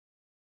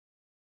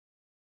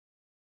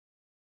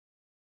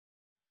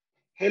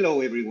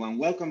Hello everyone,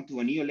 welcome to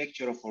a new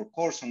lecture of our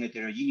course on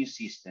heterogeneous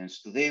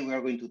systems. Today we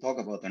are going to talk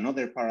about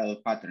another parallel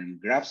pattern,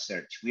 graph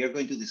search. We are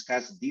going to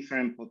discuss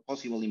different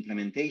possible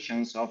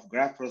implementations of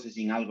graph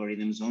processing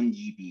algorithms on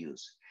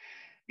GPUs.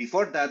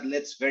 Before that,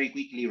 let's very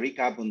quickly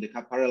recap on the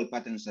parallel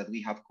patterns that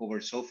we have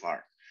covered so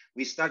far.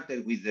 We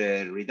started with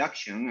the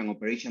reduction, an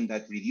operation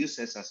that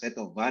reduces a set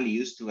of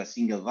values to a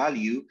single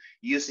value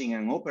using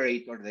an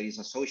operator that is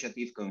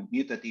associative,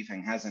 commutative,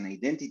 and has an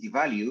identity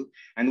value.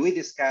 And we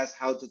discussed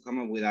how to come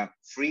up with a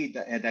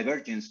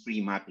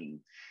divergence-free mapping.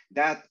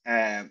 That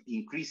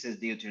increases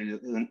the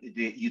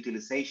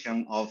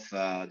utilization of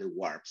the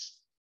warps.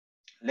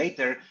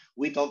 Later,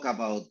 we talk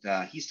about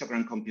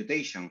histogram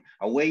computation,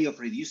 a way of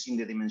reducing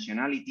the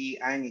dimensionality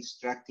and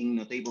extracting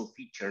notable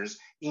features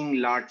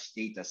in large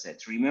data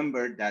sets.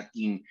 Remember that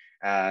in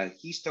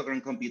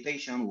histogram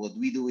computation, what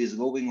we do is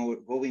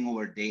going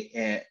over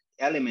the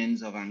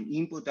elements of an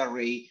input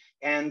array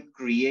and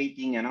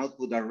creating an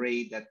output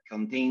array that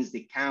contains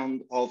the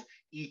count of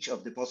each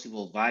of the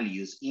possible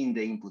values in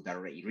the input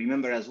array.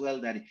 Remember as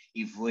well that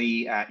if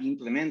we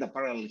implement a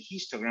parallel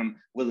histogram,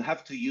 we'll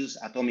have to use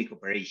atomic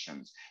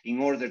operations in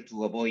order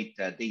to avoid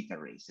data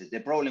races.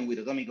 The problem with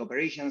atomic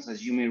operations,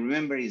 as you may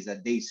remember, is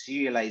that they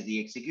serialize the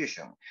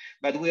execution.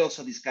 But we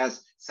also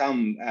discussed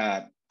some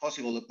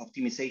possible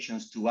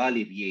optimizations to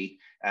alleviate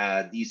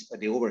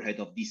the overhead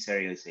of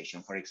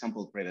deserialization, for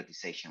example,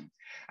 privatization.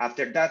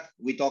 After that,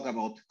 we talk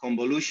about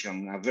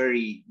convolution, a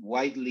very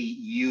widely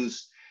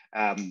used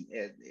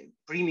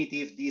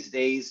primitive these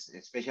days,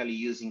 especially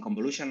using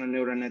convolutional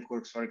neural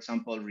networks, for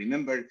example.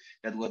 Remember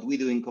that what we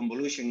do in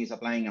convolution is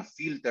applying a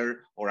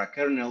filter or a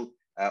kernel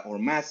or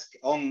mask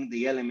on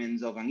the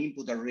elements of an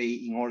input array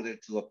in order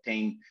to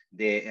obtain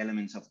the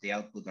elements of the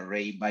output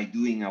array by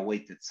doing a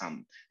weighted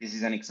sum. This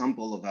is an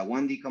example of a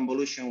 1D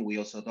convolution. We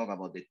also talk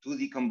about the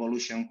 2D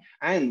convolution,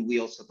 and we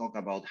also talk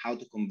about how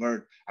to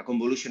convert a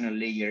convolutional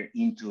layer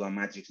into a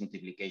matrix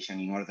multiplication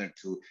in order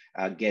to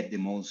get the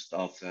most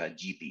of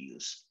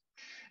GPUs.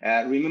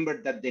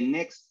 Remember that the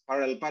next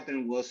parallel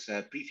pattern was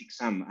prefix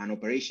sum, an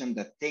operation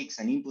that takes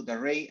an input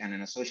array and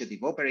an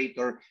associative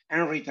operator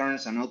and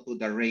returns an output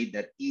array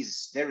that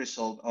is the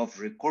result of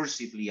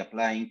recursively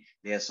applying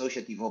the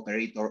associative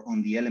operator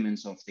on the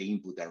elements of the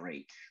input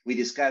array. We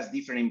discussed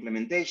different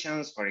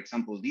implementations, for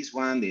example, this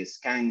one, the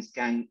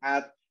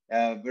scan-add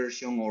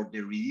version, or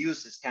the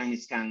reduced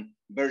scan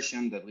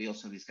version that we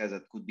also discussed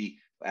that could be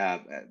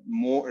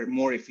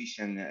more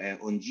efficient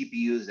on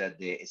GPUs than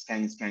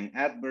the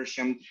scan-add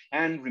version.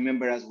 And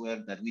remember as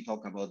well that we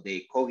talk about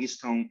the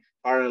cohistone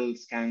parallel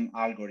scan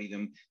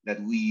algorithm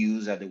that we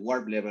use at the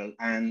warp level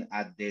and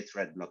at the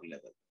thread block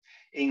level.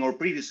 In our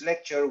previous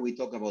lecture, we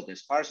talked about the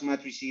sparse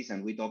matrices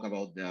and we talk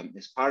about the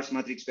sparse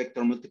matrix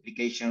vector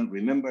multiplication.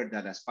 Remember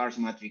that a sparse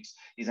matrix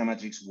is a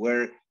matrix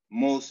where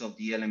most of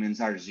the elements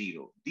are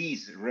zero.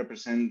 These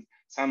represent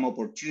some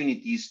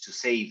opportunities to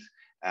save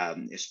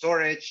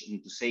storage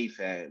and to save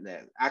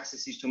the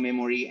accesses to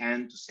memory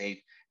and to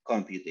save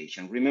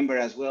computation. Remember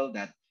as well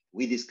that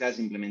we discussed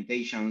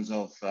implementations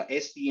of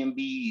SPMB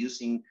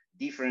using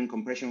different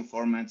compression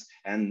formats,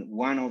 and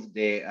one of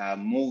the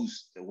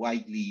most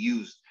widely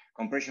used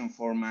compression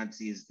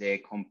formats is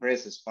the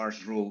compressed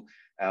sparse row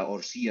or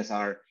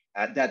CSR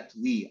that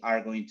we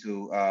are going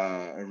to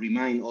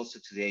remind also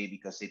today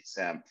because it's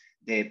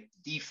the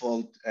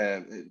default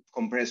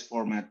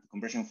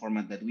compression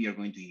format that we are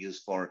going to use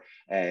for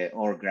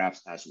our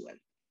graphs as well.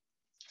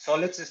 So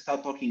let's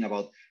start talking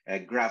about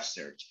graph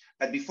search.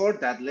 But before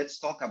that, let's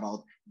talk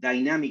about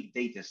dynamic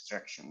data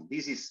extraction.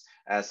 This is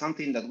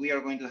something that we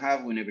are going to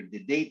have whenever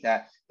the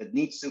data that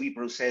needs to be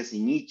processed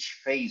in each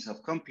phase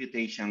of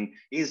computation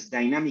is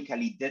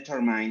dynamically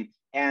determined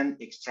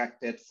and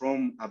extracted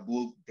from a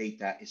bulk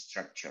data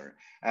structure.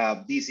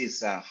 This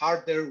is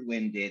harder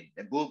when the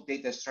bulk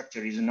data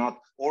structure is not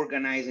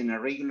organized in a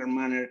regular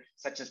manner,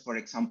 such as, for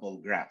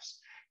example, graphs.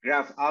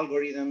 Graph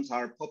algorithms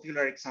are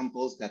popular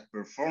examples that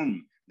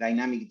perform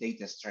dynamic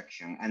data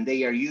extraction, and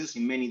they are used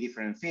in many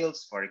different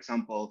fields. For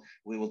example,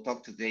 we will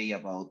talk today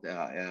about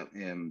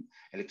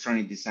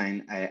electronic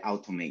design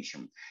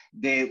automation.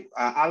 The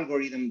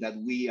algorithm that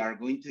we are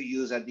going to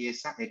use at the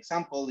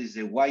example is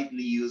the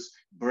widely used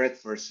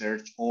breadth first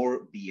search,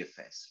 or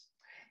BFS.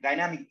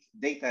 Dynamic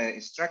data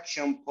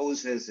extraction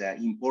poses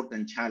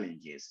important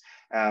challenges.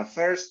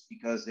 First,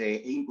 because the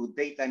input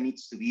data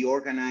needs to be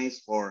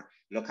organized for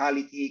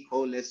locality,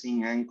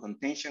 coalescing, and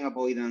contention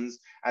avoidance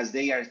as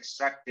they are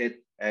extracted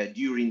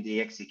during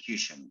the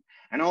execution.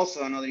 And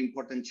also another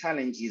important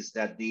challenge is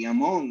that the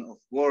amount of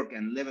work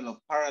and level of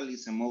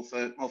parallelism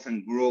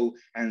often grow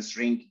and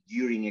shrink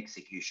during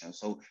execution.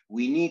 So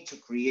we need to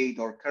create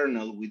our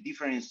kernel with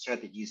different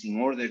strategies in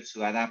order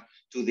to adapt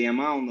to the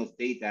amount of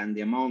data and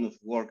the amount of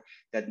work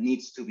that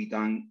needs to be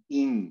done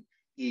in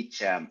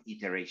each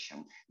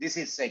iteration. This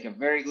is like a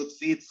very good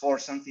fit for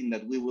something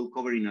that we will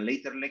cover in a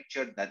later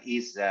lecture, that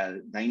is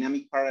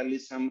dynamic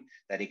parallelism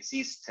that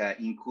exists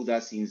in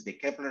CUDA since the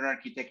Kepler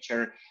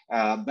architecture.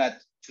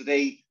 But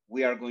today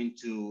we are going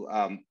to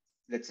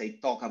let's say,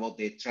 talk about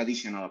the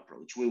traditional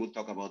approach. We will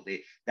talk about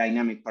the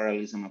dynamic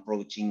parallelism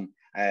approach in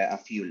a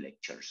few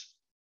lectures.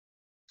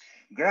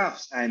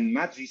 Graphs and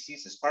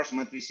matrices, sparse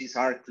matrices,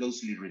 are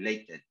closely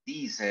related.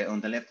 These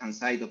on the left-hand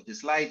side of the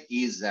slide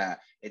is,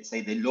 let's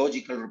say, the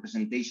logical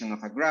representation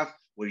of a graph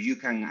where you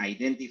can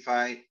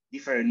identify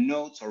different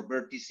nodes or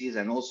vertices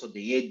and also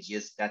the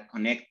edges that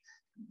connect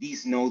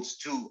these nodes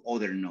to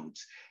other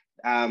nodes.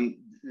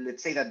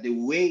 Let's say that the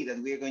way that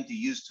we are going to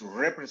use to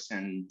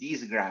represent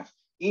this graph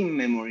in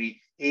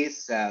memory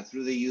is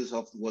through the use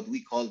of what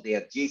we call the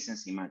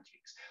adjacency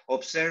matrix.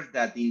 Observe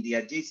that in the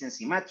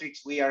adjacency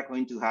matrix, we are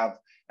going to have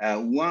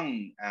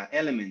one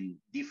element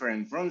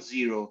different from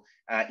zero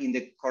in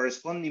the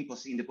corresponding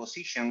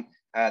position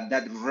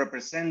that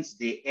represents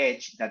the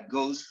edge that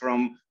goes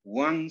from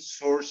one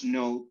source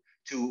node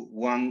to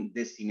one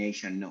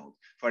destination node.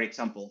 For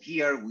example,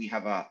 here we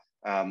have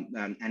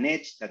an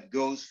edge that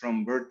goes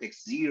from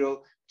vertex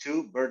 0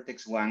 to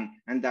vertex 1,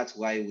 and that's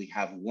why we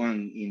have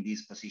 1 in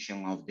this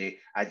position of the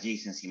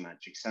adjacency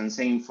matrix. And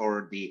same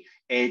for the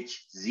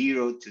edge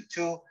 0 to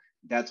 2.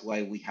 That's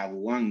why we have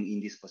 1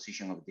 in this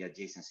position of the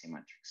adjacency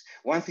matrix.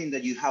 One thing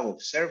that you have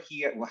observed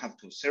here, we have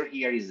to observe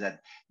here is that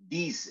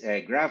this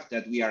graph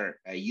that we are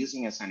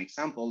using as an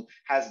example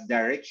has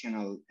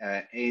directional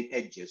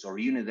edges or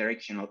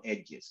unidirectional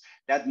edges.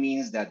 That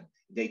means that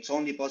it's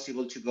only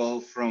possible to go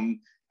from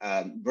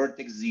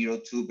vertex 0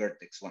 to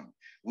vertex 1.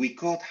 We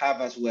could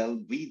have as well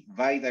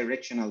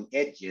bidirectional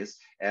edges,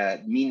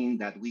 meaning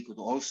that we could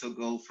also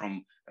go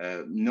from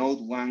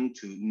node 1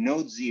 to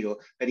node 0,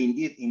 but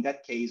indeed, in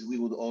that case, we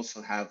would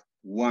also have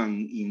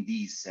 1 in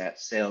this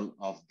cell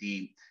of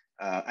the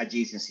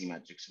adjacency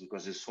matrix,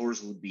 because the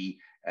source would be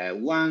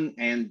 1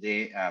 and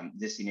the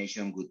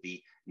destination would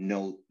be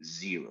node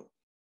 0.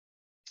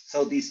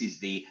 So this is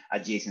the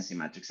adjacency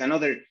matrix.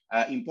 Another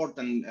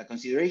important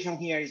consideration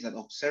here is that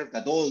observe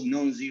that all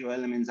non-zero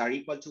elements are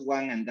equal to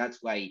 1, and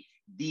that's why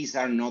these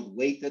are not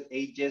weighted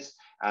edges.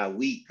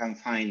 We can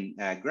find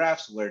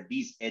graphs where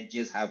these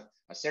edges have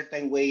a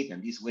certain weight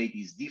and this weight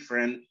is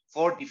different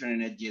for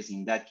different edges.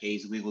 In that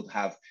case, we would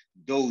have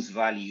those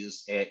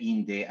values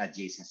in the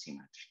adjacency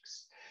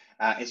matrix.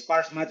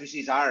 Sparse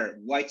matrices are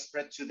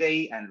widespread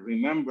today, and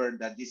remember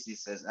that this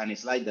is a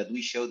slide that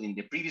we showed in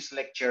the previous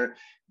lecture.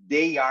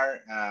 They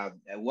are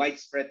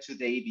widespread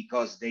today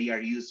because they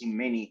are used in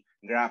many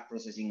graph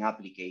processing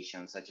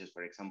applications, such as,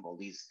 for example,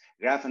 these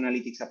graph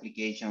analytics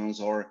applications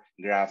or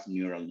graph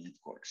neural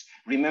networks.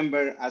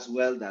 Remember as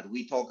well that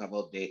we talk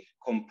about the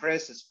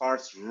compressed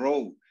sparse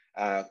row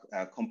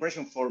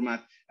compression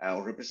format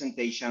or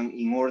representation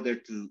in order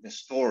to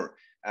store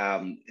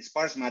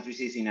sparse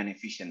matrices in an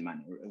efficient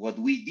manner. What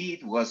we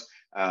did was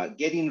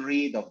getting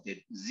rid of the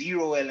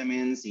 0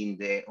 elements in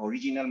the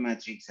original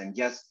matrix and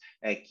just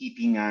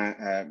keeping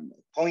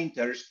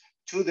pointers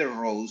to the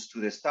rows, to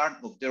the start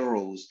of the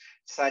rows,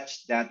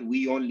 such that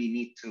we only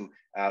need to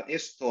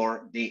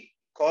store the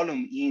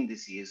column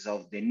indices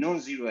of the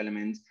non-zero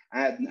elements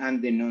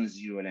and the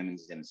non-zero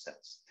elements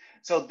themselves.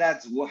 So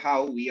that's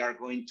how we are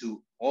going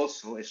to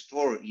also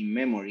store in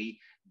memory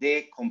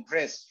the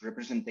compressed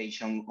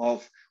representation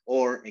of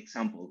our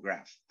example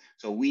graph.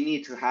 So we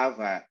need to have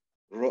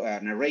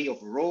an array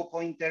of row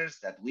pointers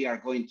that we are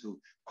going to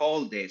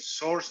call the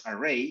source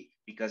array,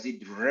 because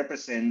it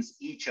represents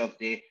each of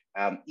the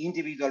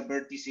individual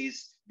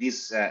vertices.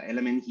 This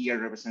element here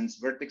represents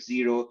vertex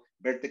 0,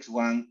 vertex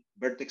 1,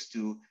 vertex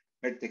 2,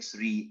 vertex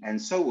 3,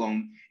 and so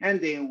on.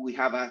 And then we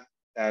have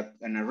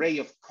an array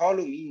of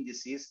column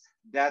indices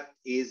that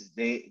is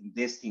the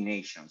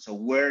destination, so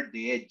where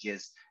the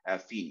edges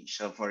finish.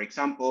 So for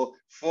example,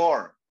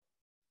 for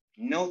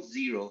node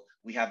 0,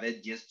 we have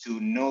edges to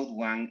node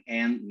 1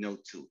 and node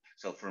 2.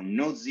 So from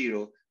node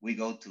 0, we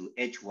go to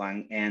edge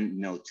 1 and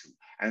node 2.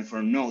 And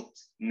for node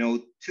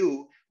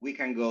 2, we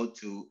can go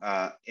to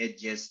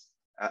edges,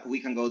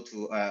 we can go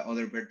to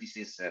other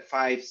vertices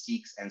 5,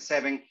 6, and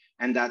 7.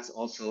 And that's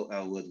also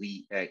what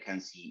we can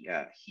see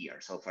here.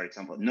 So for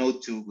example,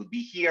 node 2 would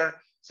be here.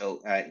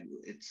 So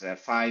it's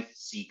 5,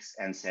 6,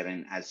 and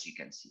 7, as you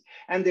can see.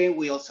 And then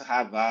we also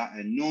have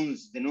the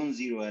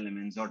non-zero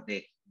elements, or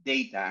the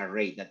data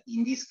array, that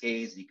in this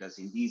case, because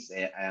in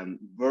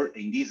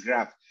this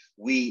graph,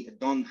 we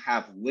don't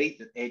have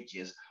weighted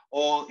edges,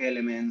 all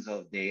elements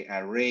of the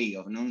array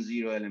of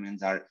non-zero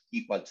elements are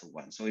equal to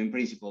 1. So in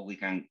principle, we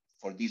can,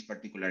 for this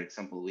particular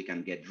example, we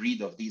can get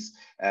rid of this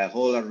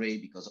whole array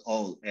because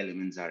all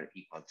elements are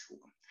equal to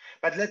 1.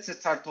 But let's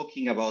start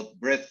talking about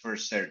breadth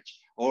first search,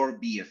 or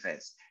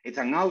BFS. It's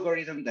an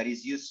algorithm that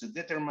is used to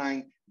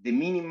determine the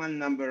minimum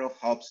number of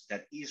hops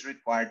that is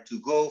required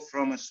to go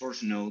from a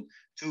source node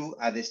to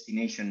a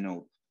destination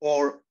node,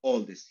 or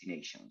all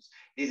destinations.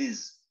 This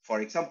is,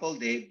 for example,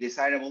 the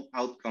desirable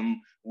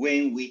outcome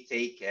when we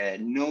take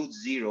node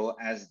 0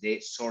 as the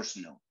source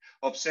node.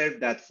 Observe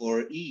that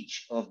for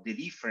each of the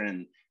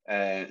different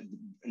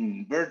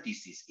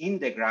vertices in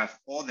the graph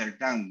other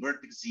than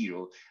vertex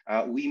 0,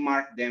 we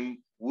mark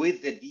them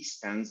with the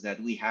distance that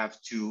we have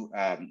to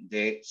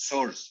the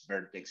source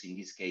vertex, in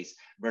this case,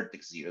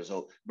 vertex 0.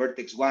 So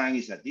vertex 1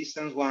 is at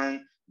distance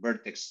 1,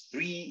 vertex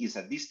 3 is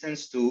at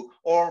distance 2,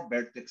 or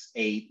vertex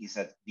 8 is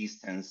at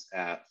distance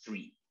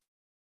 3.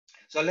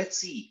 So let's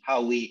see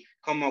how we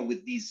come up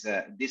with this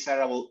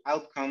desirable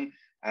outcome.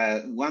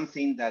 One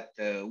thing that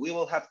we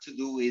will have to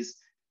do is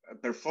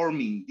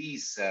performing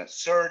this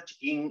search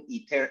in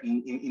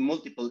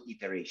multiple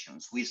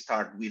iterations. We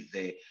start with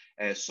the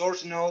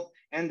source node,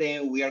 and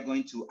then we are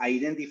going to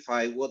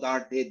identify what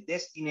are the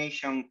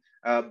destination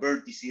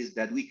vertices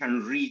that we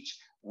can reach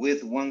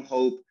with 1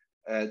 hop,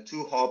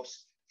 2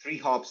 hops, 3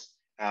 hops,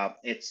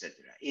 etc.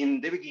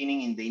 In the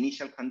beginning, in the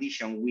initial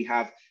condition, we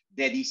have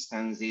the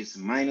distance is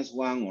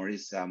 -1 or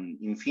is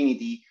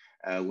infinity,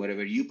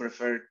 whatever you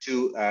prefer,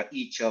 to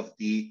each of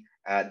the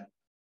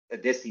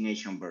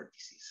destination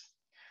vertices.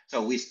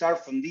 So we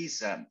start from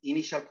this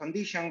initial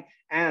condition,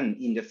 and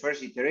in the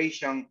first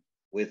iteration,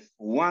 with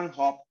 1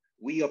 hop,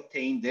 we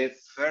obtain the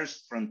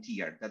first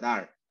frontier, that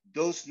are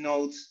those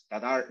nodes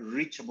that are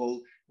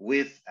reachable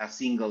with a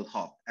single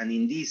hop. And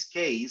in this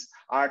case,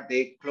 are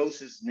the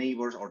closest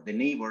neighbors, or the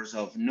neighbors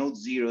of node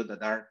 0,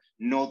 that are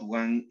node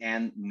 1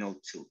 and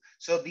node 2.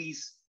 So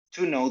these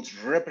 2 nodes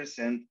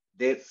represent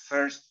the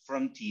first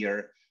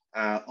frontier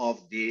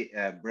of the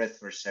breadth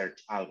first search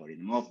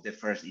algorithm, of the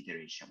first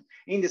iteration.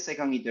 In the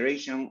second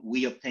iteration,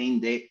 we obtain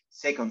the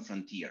second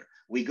frontier.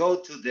 We go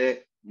to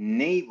the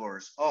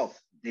neighbors of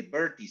the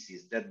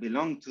vertices that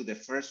belong to the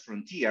first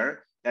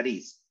frontier, that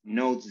is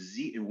nodes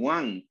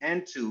 1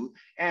 and 2,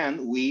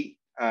 and we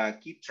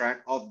keep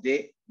track of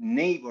the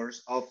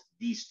neighbors of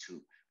these 2,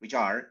 which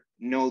are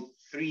node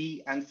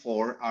 3 and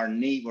 4 are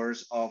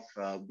neighbors of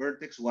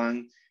vertex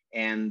 1,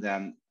 and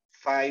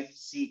 5,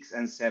 6,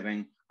 and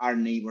 7 are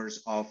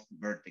neighbors of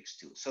vertex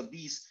 2. So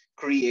this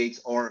creates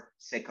our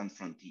second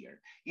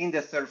frontier. In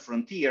the third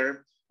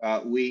frontier,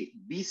 we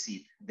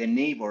visit the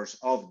neighbors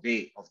of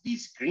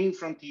this green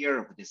frontier,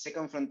 of the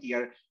second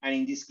frontier, and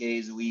in this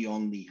case, we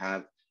only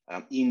have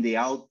in the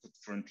output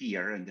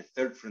frontier, and the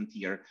third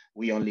frontier,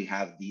 we only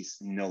have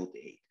this node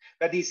 8.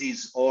 But this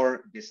is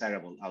our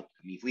desirable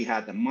outcome. If we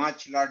had a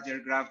much larger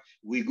graph,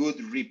 we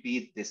would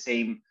repeat the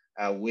same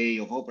way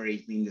of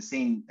operating, the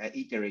same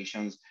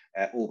iterations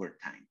over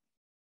time.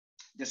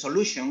 The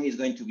solution is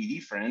going to be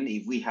different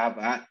if we have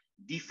a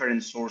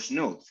different source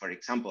node. For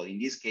example, in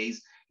this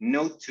case,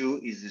 node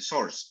 2 is the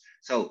source.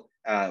 So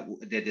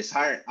the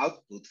desired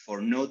output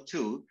for node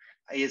 2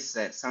 is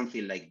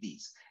something like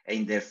this.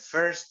 In the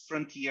first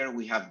frontier,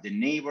 we have the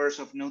neighbors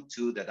of node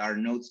 2 that are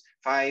nodes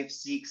 5,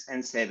 6,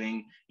 and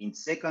 7. In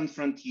second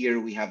frontier,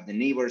 we have the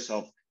neighbors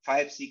of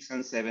 5, 6,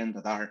 and 7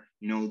 that are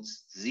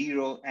nodes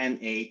 0 and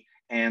 8,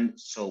 and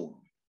so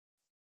on.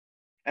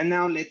 And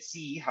now let's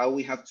see how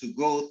we have to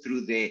go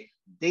through the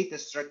data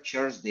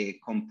structures, the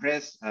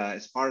compressed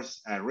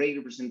sparse array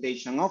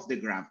representation of the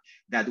graph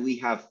that we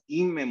have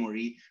in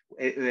memory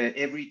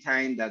every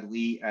time that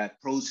we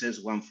process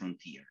one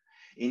frontier.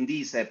 In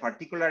this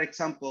particular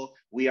example,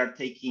 we are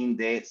taking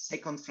the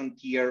second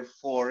frontier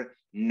for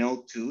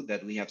node 2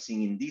 that we have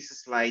seen in this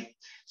slide.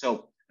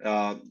 So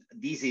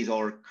this is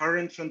our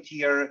current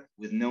frontier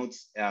with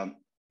nodes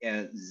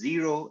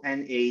 0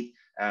 and 8.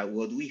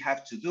 What we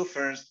have to do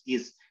first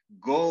is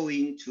go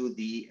into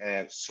the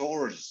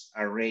source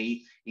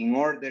array in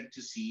order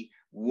to see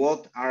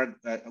what are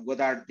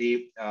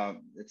the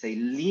let's say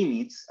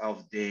limits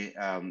of the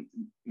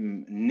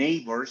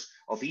neighbors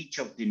of each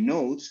of the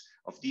nodes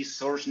of these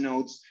source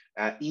nodes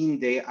in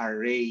the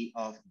array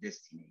of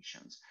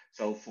destinations.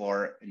 So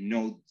for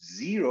node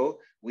 0,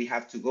 we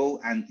have to go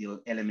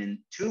until element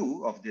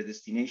 2 of the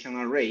destination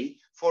array.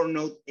 For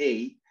node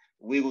 8,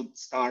 we would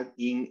start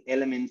in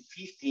element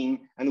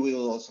 15, and we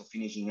will also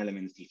finish in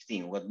element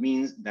 15. What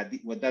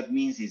that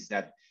means is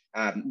that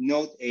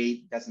node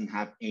 8 doesn't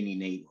have any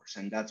neighbors,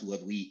 and that's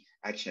what we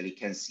actually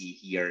can see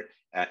here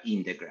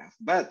in the graph.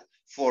 But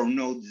for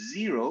node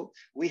 0,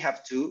 we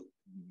have to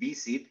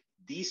visit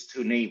these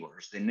 2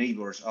 neighbors. The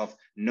neighbors of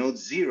node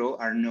 0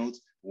 are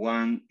nodes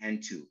 1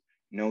 and 2.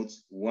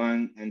 Nodes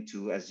 1 and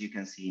 2, as you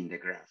can see in the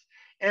graph.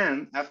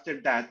 And after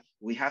that,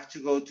 we have to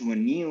go to a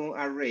new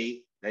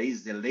array, that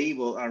is the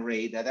label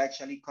array, that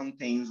actually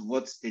contains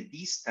what's the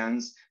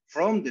distance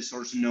from the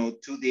source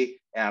node to the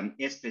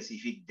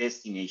specific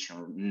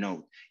destination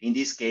node. In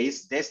this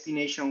case,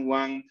 destination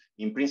 1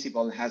 in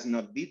principle has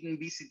not been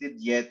visited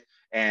yet.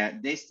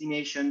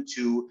 Destination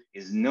 2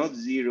 is node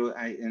 0,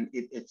 and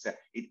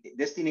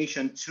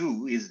destination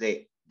 2 is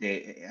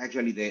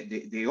actually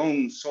the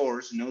own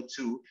source, node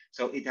 2.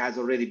 So it has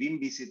already been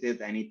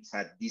visited and it's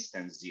at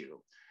distance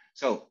 0.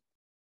 So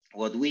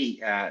what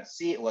we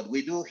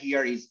do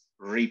here is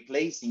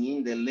replacing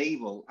in the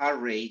label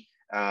array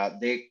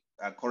the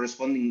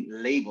corresponding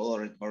label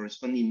or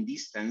corresponding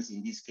distance,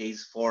 in this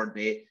case for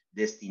the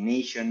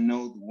destination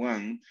node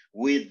 1,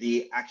 with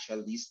the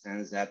actual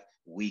distance that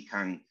we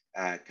can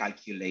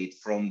calculate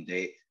from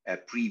the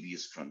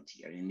previous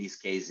frontier. In this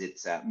case,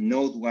 it's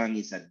node 1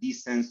 is at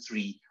distance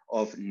 3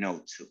 of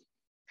node 2.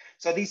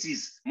 So this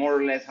is more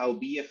or less how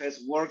BFS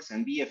works.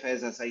 And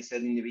BFS, as I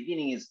said in the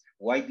beginning, is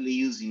widely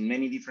used in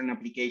many different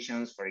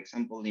applications. For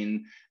example,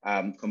 in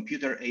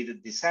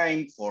computer-aided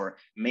design for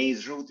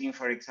maze routing,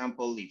 for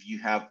example, if you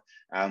have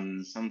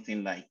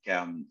something like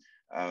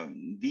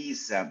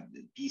these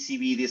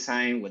PCB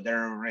design where there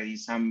are already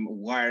some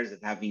wires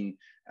that have been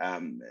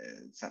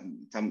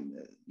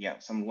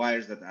some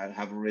wires that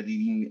have already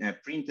been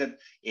printed,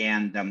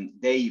 and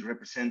they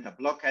represent a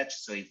blockage.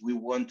 So if we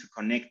want to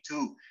connect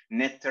two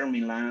net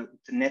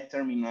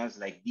terminals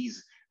like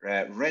these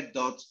red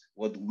dots,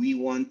 what we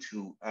want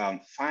to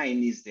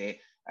find is the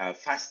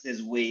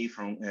fastest way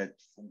from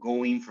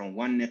going from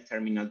one net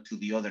terminal to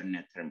the other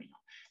net terminal.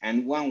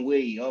 And one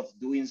way of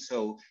doing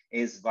so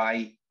is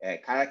by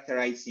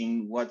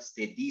characterizing what's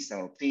the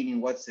distance,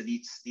 obtaining what's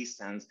the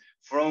distance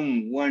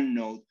from one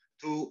node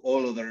to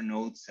all other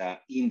nodes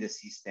in the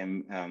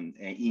system,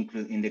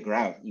 in the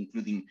graph,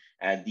 including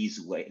this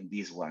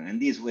one.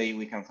 And this way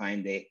we can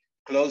find the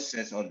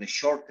closest or the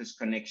shortest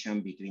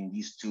connection between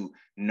these two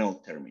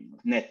net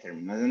terminals.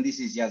 And this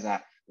is just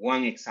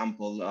one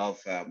example of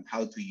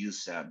how to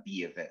use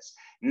BFS.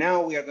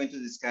 Now we are going to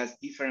discuss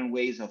different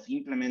ways of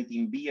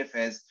implementing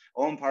BFS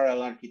on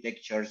parallel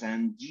architectures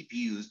and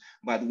GPUs.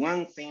 But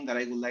one thing that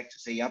I would like to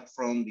say up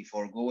front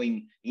before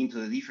going into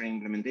the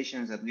different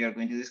implementations that we are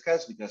going to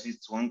discuss, because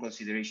it's one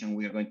consideration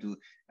we are going to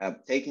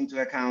take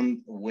into account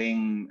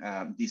when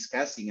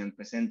discussing and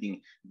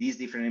presenting these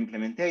different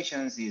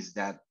implementations, is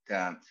that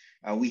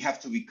we have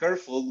to be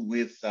careful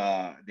with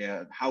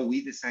how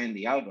we design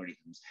the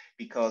algorithms,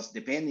 because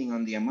depending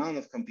on the amount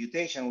of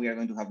computation, we are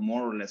going to have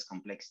more or less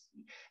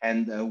complexity.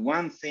 And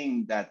one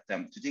thing that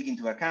to take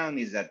into account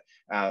is that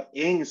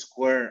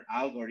n-square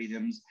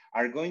algorithms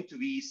are going to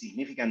be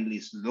significantly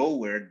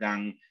slower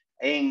than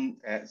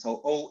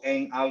so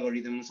ON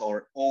algorithms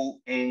or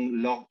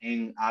ON log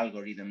n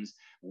algorithms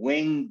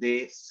when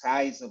the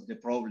size of the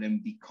problem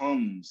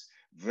becomes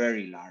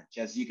very large.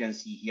 As you can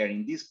see here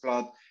in this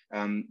plot,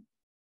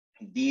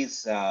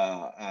 this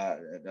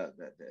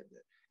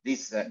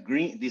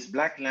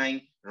black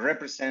line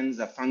represents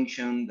a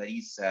function that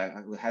is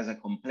has a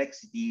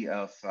complexity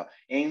of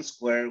n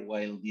squared,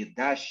 while the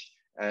dash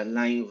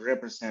line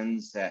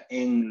represents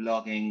n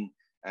log n,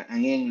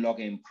 an n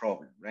log n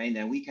problem, right?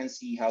 And we can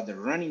see how the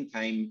running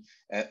time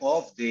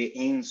of the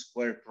n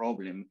squared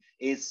problem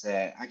is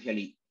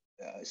actually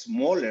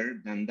smaller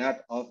than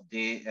that of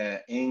the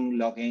n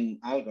log n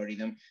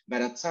algorithm.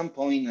 But at some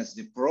point, as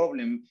the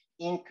problem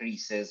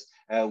increases,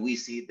 we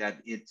see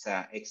that it's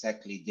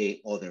exactly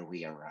the other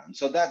way around.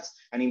 So that's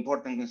an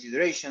important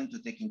consideration to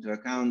take into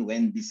account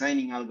when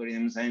designing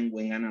algorithms and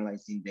when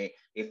analyzing the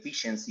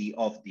efficiency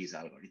of these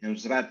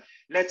algorithms. But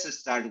let's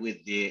start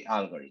with the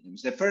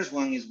algorithms. The first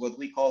one is what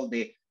we call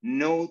the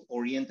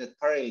node-oriented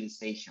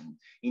parallelization.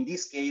 In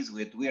this case,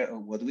 what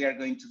we are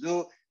going to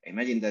do,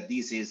 imagine that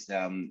this is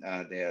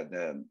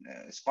the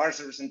sparse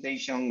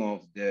representation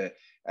of the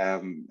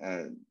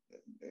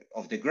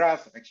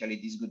graph. Actually,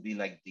 this would be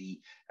like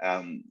the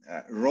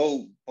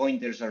row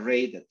pointers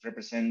array that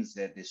represents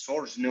the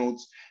source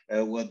nodes.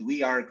 What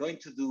we are going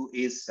to do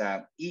is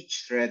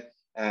each thread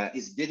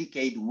is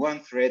dedicate one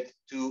thread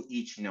to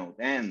each node.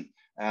 And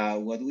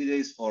what we do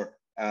is for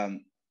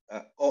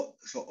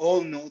so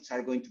all nodes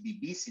are going to be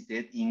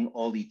visited in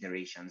all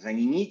iterations. And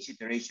in each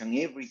iteration,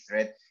 every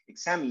thread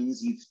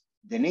examines if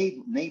the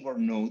neighbor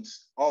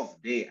nodes of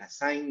the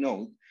assigned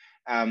node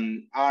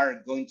are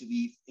going to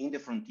be in the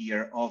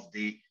frontier of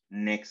the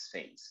next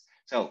phase.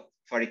 So,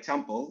 for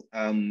example,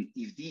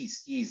 if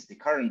this is the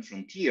current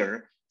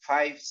frontier,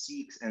 5,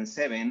 6, and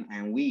 7,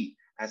 and we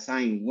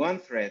assign one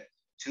thread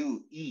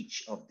to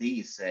each of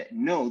these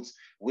nodes,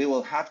 we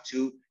will have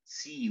to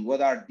see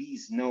what are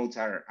these nodes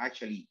are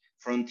actually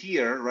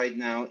frontier right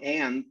now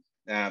and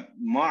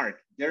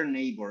mark their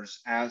neighbors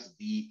as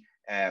the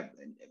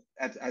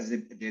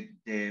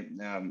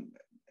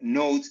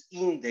nodes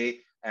in the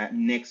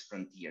next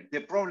frontier.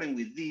 The problem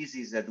with this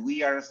is that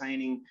we are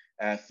assigning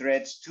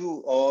threads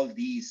to all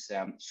these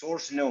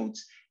source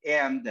nodes,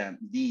 and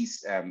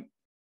this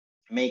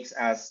makes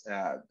us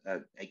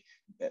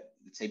let's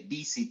say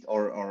visit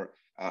or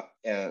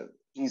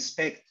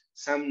inspect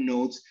some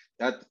nodes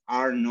that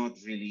are not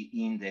really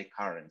in the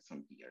current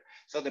frontier.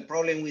 So the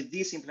problem with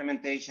this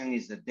implementation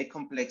is that the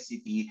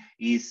complexity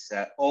is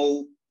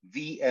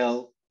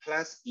OVL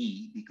plus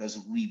E, because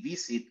we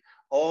visit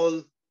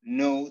all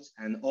nodes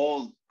and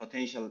all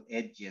potential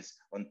edges,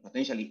 on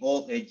potentially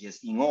all edges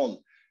in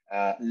all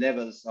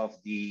levels of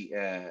the,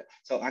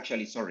 so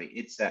actually, sorry,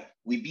 it's,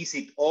 we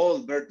visit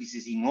all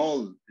vertices in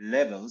all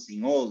levels,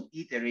 in all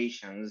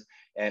iterations,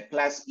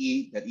 plus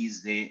E, that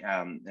is the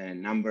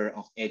number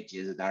of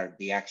edges that are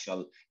the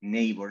actual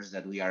neighbors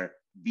that we are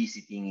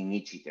visiting in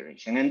each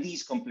iteration. And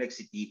this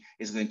complexity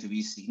is going to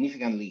be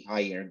significantly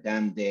higher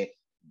than the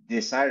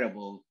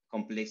desirable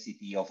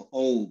complexity of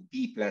O,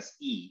 B plus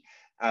E.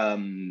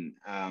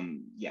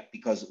 Yeah,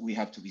 because we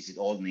have to visit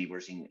all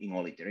neighbors in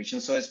all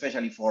iterations. So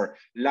especially for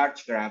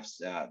large graphs,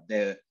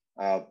 the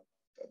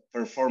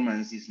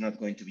performance is not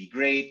going to be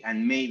great,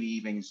 and maybe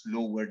even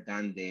slower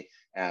than the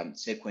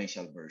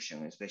sequential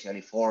version,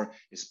 especially for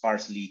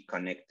sparsely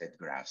connected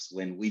graphs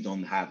when we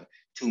don't have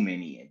too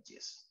many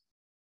edges.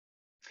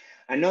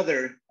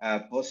 Another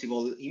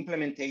possible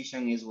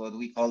implementation is what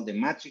we call the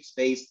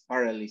matrix-based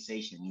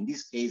parallelization. In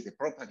this case, the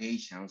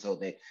propagation, so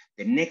the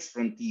next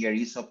frontier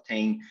is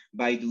obtained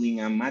by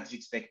doing a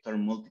matrix vector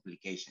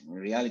multiplication. In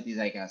reality,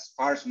 like a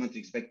sparse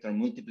matrix vector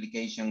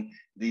multiplication,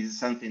 this is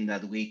something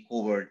that we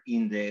covered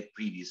in the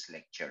previous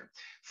lecture.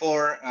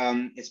 For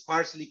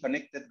sparsely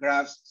connected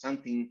graphs,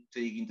 something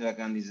to take into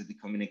account is that the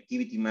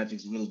connectivity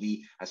matrix will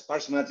be a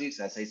sparse matrix.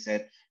 As I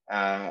said,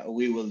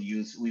 we will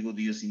use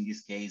in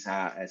this case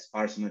a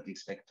sparse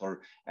matrix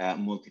vector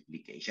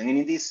multiplication. And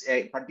in this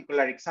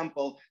particular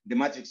example, the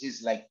matrix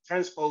is like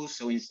transpose.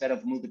 So instead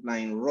of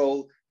multiplying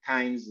row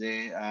times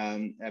the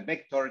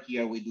vector,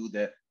 here we do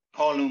the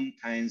column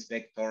times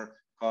vector,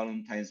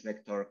 column times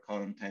vector,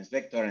 column times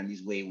vector. And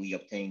this way we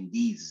obtain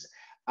this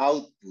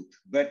output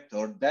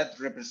vector that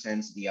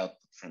represents the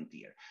output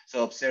frontier.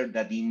 So observe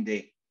that in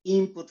the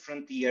input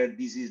frontier,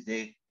 this is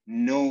the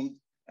node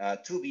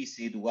to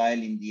visit,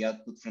 while in the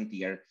output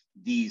frontier,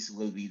 this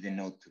will be the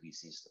node to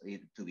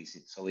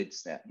visit. So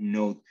it's the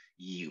node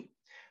U.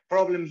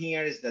 Problem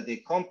here is that the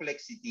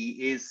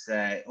complexity is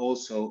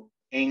also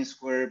n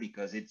squared,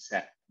 because it's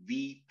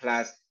V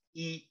plus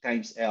E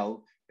times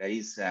L. That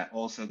is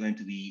also going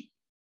to be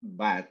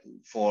bad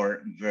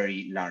for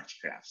very large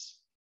graphs.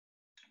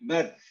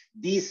 But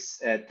this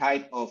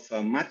type of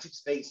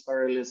matrix-based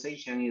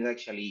parallelization is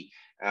actually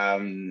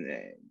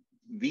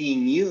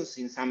being used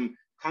in some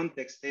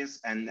contexts,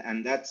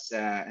 and that's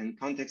in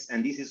context,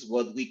 and this is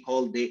what we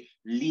call the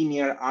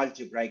linear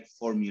algebraic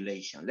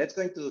formulation.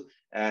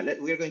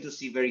 We're going to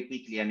see very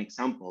quickly an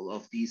example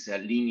of this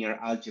linear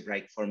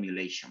algebraic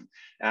formulation.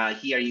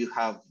 Here you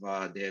have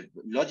the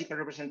logical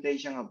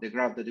representation of the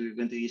graph that we're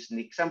going to use in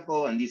the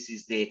example, and this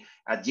is the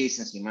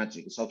adjacency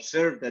matrix. So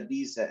observe that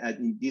this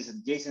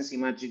adjacency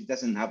matrix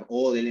doesn't have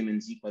all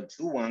elements equal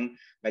to 1,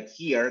 but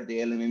here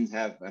the elements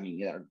have,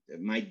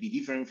 might be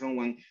different from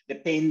 1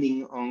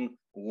 depending on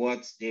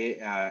what's the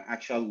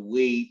actual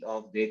weight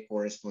of the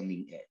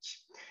corresponding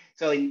edge.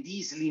 So in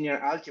this linear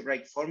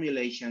algebraic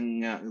formulation,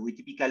 we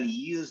typically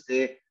use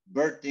the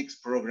vertex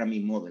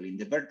programming model. In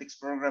the vertex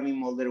programming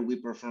model, we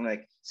perform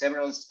like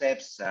several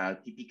steps,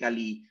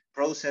 typically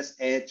process,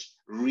 edge,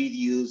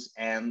 reduce,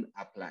 and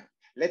apply.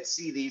 Let's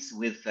see this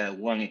with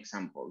one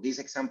example. This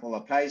example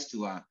applies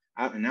to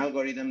an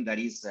algorithm that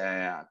is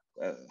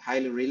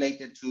highly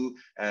related to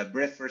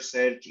breadth first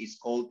search. Is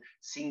called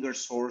single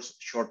source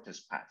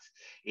shortest path.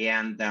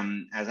 And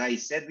as I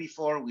said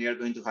before, we are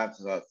going to have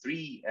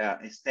 3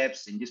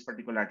 steps. In this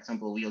particular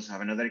example, we also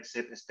have another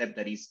step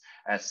that is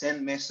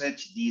send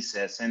message. This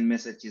send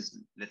message is,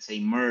 let's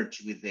say,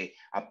 merged with the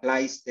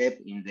apply step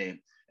in the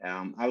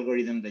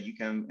algorithm that you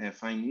can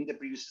find in the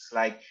previous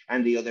slide.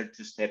 And the other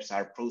 2 steps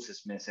are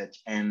process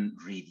message and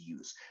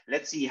reduce.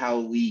 Let's see how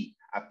we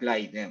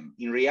apply them.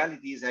 In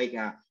reality, it's like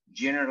a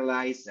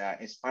generalized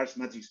sparse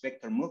matrix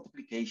vector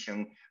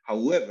multiplication.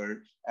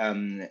 However,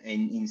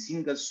 in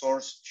single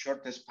source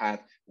shortest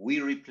path, we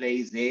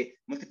replace the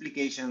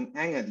multiplication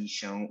and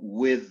addition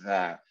with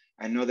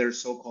another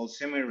so-called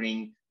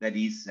semi-ring that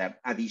is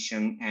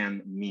addition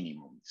and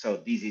minimum. So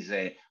this is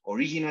the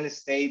original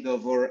state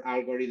of our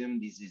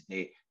algorithm. This is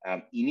the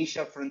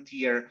initial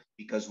frontier,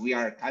 because we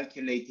are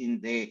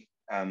calculating the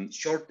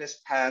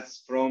shortest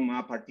paths from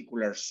a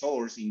particular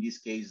source, in this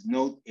case,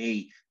 node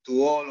A,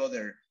 to all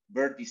other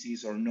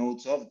vertices or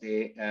nodes of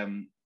the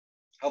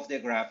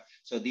graph.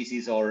 So this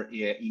is our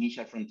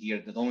initial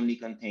frontier that only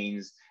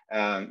contains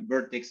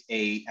vertex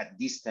A at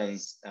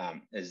distance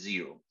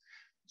 0.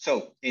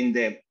 So in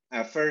the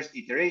first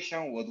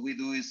iteration, what we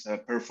do is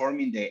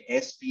performing the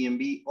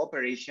SPMB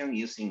operation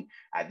using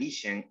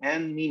addition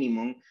and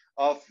minimum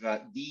of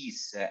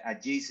these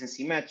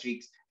adjacency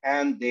matrix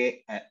and the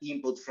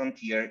input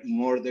frontier in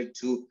order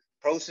to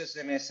process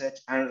the message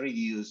and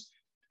reduce,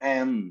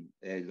 and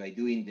by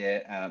doing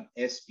the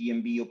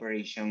SPMB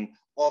operation,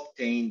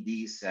 obtain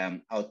this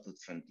output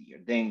frontier.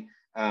 Then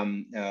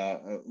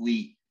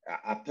we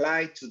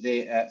apply to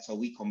the, so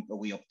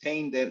we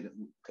obtain the,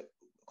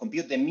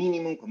 compute the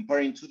minimum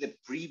comparing to the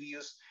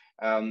previous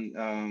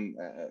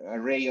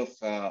array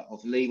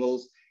of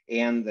labels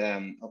and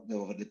of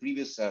the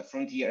previous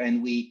frontier,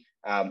 and we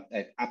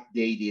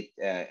update it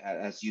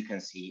as you can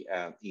see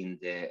in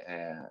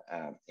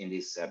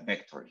this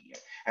vector here.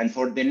 And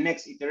for the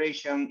next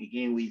iteration,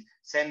 again, we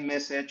send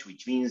message,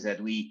 which means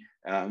that we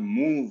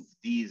move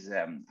this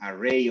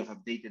array of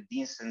updated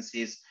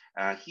instances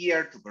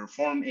here to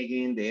perform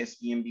again the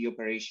SPMB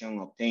operation,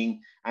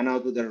 obtain an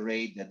output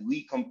array that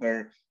we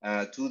compare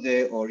to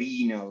the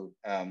original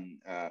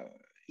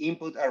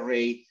input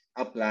array,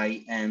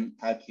 apply and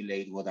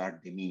calculate what are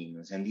the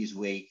minimums. And this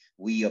way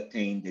we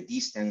obtain the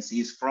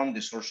distances from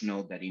the source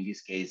node, that in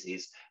this case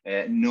is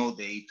node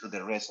A, to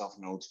the rest of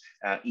nodes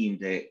in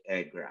the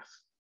graph.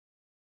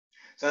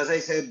 So as I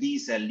said,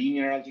 this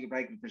linear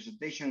algebraic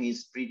representation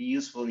is pretty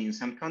useful in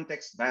some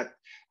contexts, but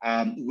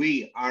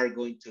we are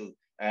going to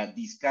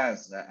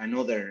discuss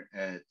another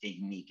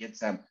technique.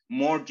 It's a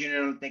more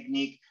general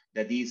technique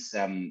that is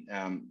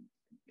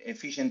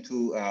efficient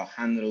to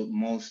handle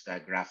most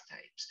graph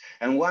types.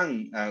 And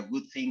one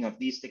good thing of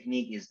this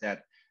technique is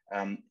that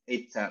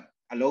it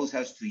allows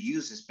us to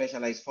use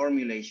specialized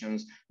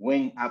formulations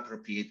when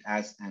appropriate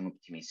as an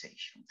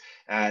optimization.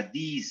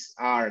 These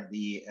are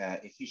the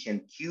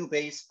efficient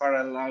queue-based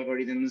parallel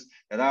algorithms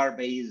that are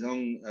based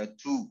on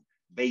two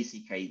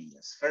basic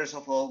ideas. First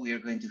of all, we are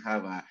going to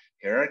have a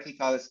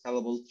hierarchical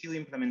scalable queue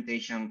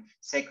implementation.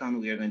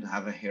 Second, we are going to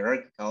have a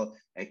hierarchical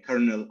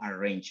kernel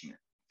arrangement.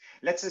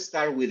 Let's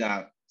start with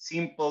a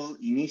simple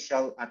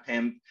initial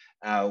attempt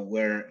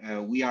where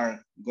we are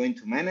going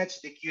to manage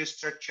the queue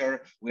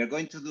structure. We are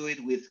going to do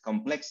it with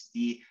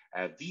complexity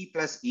V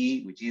plus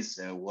E, which is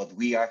what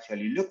we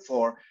actually look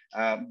for.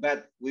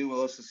 But we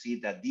will also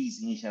see that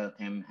this initial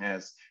attempt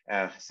has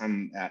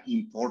some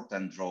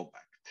important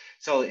drawbacks.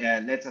 So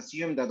let's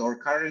assume that our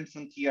current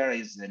frontier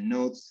is the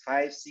nodes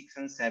 5, 6,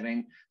 and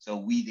 7. So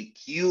we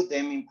queue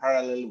them in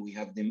parallel. We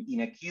have them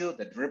in a queue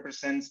that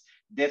represents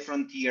the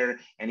frontier.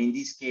 And in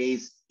this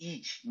case,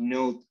 each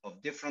node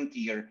of the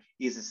frontier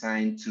is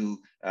assigned to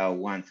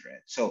one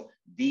thread. So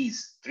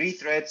these 3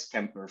 threads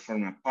can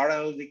perform a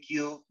parallel the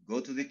queue,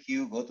 go to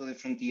the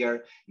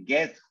frontier,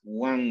 get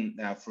one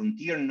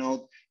frontier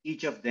node,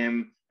 each of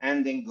them,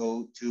 and then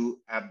go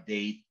to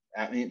update.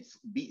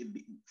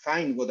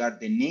 Find what are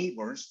the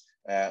neighbors,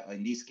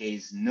 in this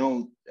case,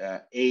 node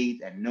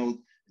 8 and node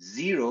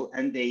 0,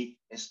 and they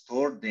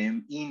store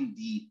them in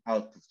the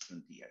output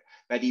frontier.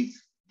 But if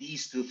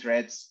these 2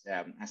 threads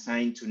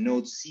assigned to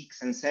nodes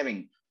 6 and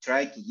 7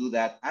 try to do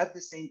that at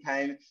the same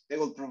time, they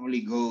will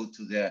probably go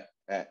to the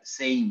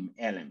same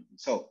element.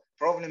 So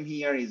problem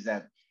here is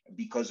that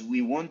because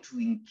we want to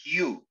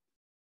enqueue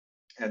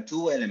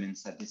 2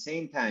 elements at the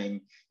same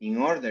time in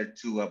order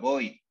to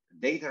avoid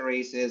data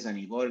races and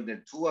in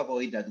order to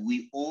avoid that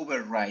we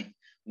override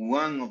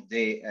one of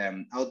the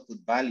output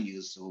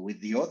values with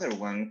the other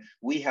one,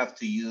 we have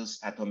to use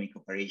atomic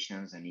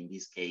operations, and in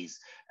this case,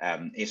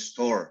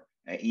 store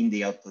in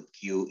the output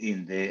queue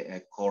in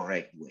the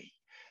correct way.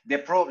 The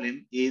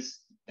problem is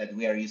that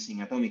we are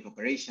using atomic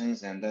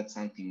operations, and that's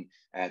something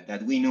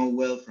that we know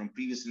well from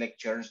previous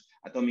lectures.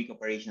 Atomic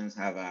operations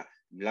have a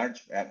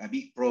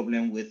big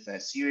problem with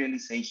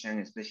serialization,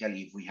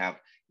 especially if we have,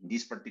 in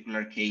this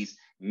particular case,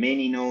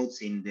 many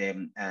nodes in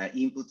the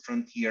input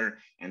frontier,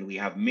 and we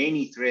have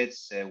many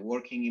threads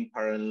working in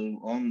parallel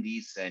on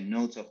these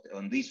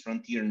on these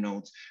frontier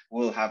nodes.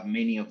 We'll have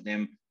many of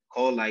them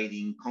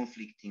colliding,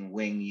 conflicting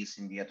when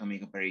using the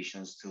atomic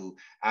operations to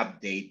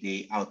update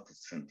the output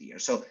frontier.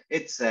 So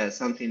it's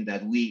something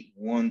that we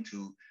want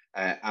to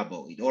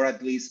avoid, or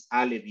at least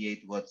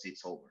alleviate what's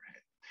its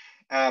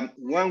overhead.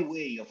 One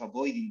way of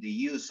avoiding the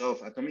use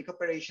of atomic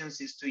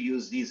operations is to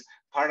use these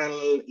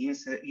parallel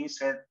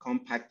insert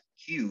compact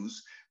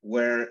queues,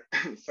 where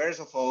first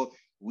of all,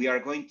 we are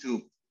going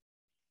to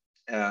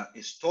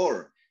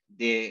store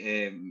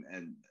the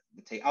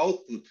let's say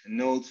output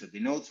nodes, the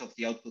nodes of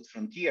the output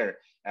frontier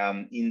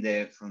in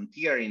the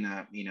frontier in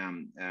a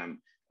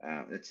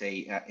let's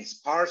say a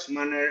sparse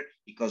manner,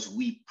 because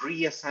we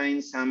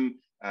pre-assign some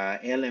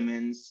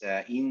elements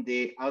in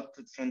the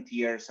output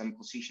frontier, some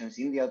positions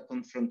in the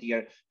output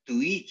frontier to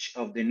each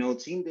of the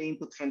nodes in the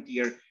input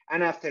frontier,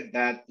 and after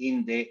that,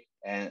 in the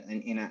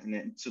in a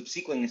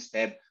subsequent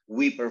step,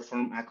 we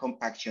perform a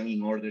compaction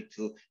in order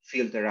to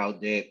filter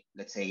out the,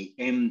 let's say,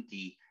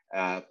 empty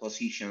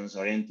positions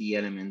or empty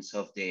elements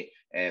of the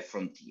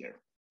frontier.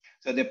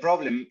 So the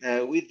problem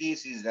with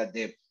this is that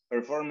the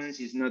performance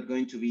is not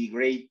going to be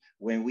great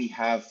when we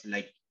have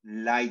like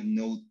light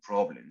node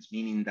problems,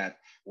 meaning that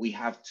we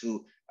have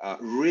to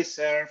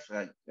reserve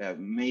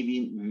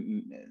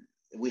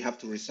we have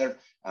to reserve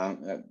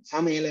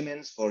some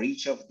elements for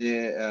each of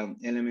the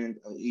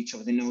each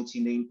of the nodes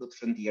in the input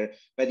frontier,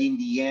 but in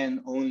the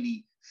end,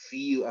 only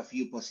a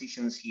few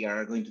positions here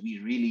are going to be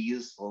really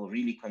useful,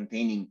 really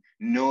containing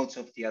nodes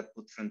of the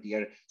output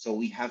frontier. So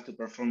we have to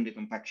perform the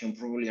compaction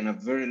probably on a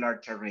very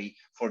large array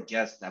for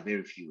just a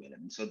very few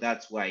elements. So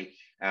that's why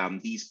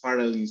these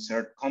parallel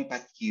insert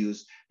compact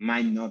queues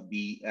might not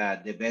be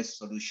the best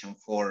solution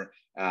for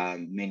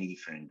many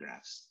different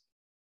graphs.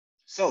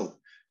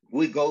 So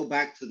we go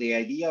back to the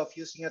idea of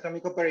using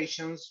atomic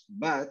operations,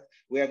 but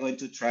we are going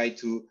to try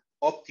to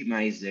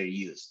optimize their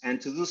use. And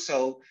to do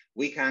so,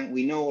 we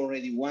know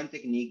already one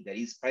technique, that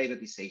is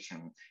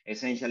privatization,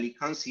 essentially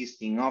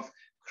consisting of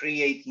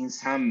creating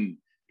some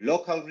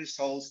local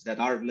results that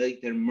are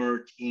later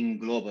merged in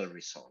global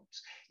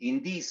results.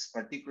 In this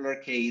particular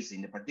case,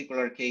 in the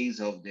particular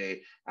case of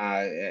the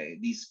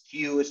this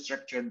queue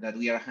structure that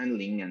we are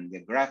handling and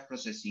the graph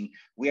processing,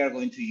 we are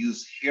going to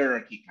use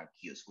hierarchical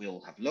queues. We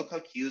will have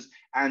local queues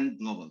and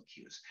global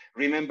queues.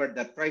 Remember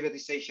that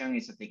privatization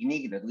is a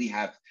technique that we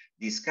have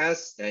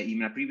discussed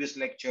in a previous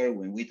lecture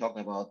when we talked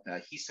about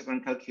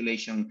histogram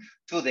calculation.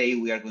 Today,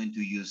 we are going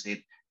to use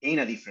it in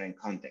a different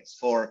context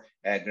for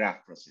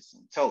graph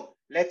processing. So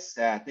let's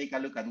take a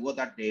look at what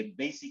are the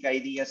basic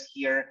ideas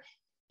here.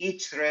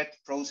 Each thread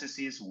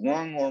processes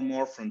one or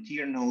more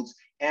frontier nodes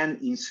and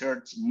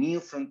inserts new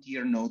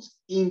frontier nodes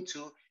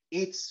into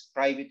its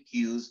private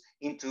queues,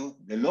 into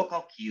the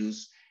local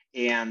queues,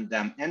 and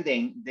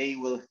then they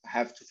will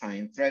have to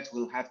find, threads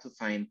will have to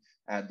find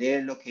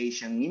their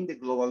location in the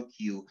global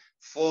queue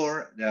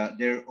for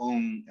their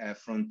own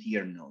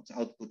frontier nodes,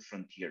 output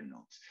frontier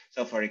nodes.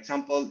 So for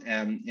example,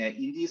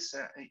 in this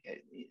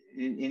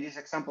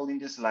example in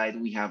this slide,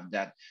 we have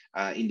that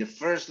in the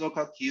first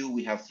local queue,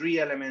 we have 3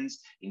 elements.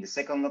 In the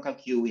second local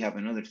queue, we have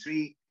another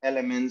 3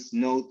 elements,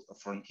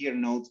 frontier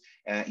nodes.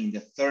 In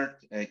the third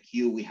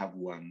queue, we have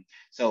 1.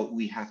 So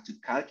we have to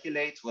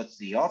calculate what's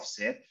the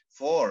offset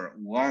for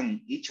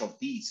each of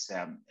these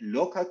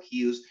local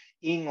queues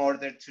in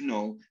order to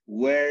know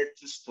where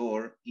to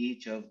store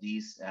each of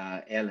these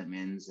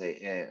elements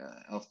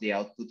of the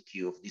output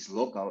queue, of this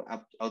local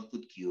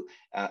output queue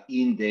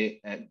in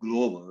the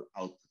global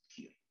output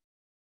queue.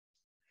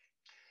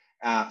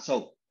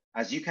 So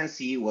as you can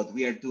see, what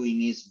we are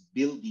doing is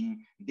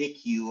building the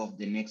queue of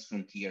the next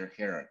frontier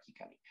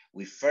hierarchically.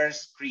 We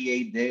first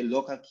create the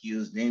local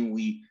queues, then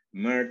we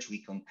merge,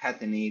 we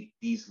concatenate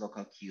these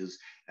local queues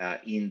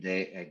in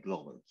the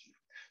global queue.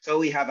 So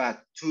we have a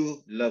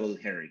 2-level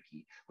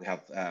hierarchy. We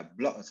have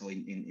blocks. So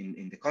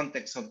in the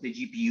context of the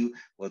GPU,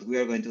 what we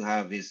are going to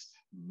have is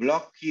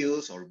block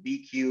queues or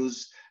B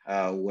queues,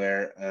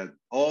 where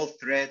all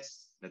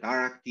threads that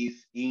are active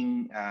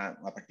in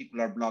a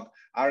particular block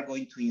are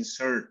going to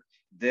insert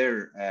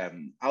their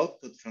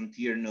output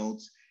frontier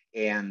nodes,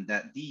 and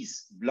that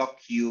this block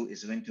queue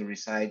is going to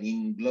reside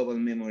in global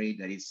memory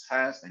that is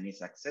fast and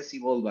is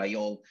accessible by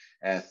all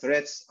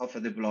threads of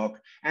the block.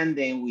 And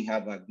then we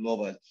have a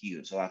global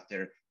queue. So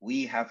after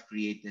we have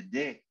created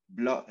the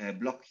block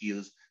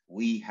queues,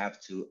 we have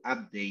to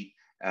update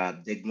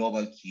the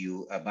global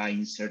queue by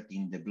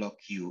inserting the block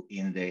queue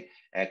in the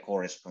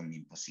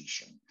corresponding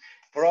position.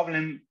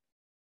 Problem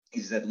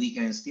is that we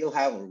can still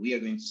have, or we are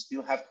going to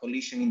still have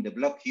collision in the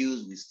block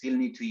queues. We still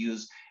need to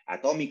use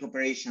atomic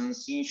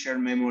operations in shared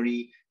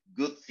memory.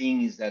 Good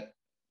thing is that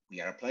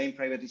we are applying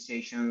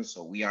privatization,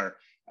 so we are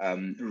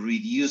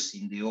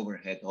reducing the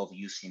overhead of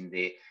using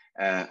the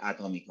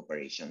atomic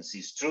operations.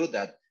 It's true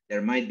that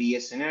there might be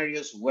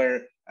scenarios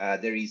where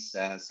there is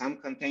some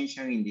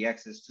contention in the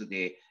access to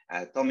the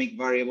atomic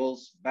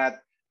variables,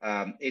 but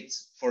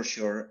it's for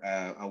sure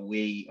a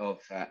way of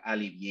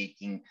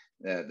alleviating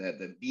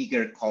the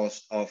bigger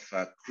cost of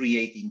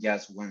creating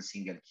just one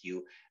single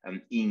queue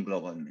in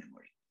global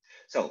memory.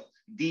 So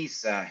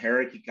this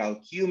hierarchical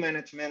queue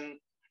management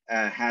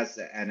has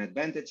an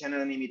advantage and a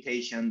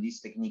limitation.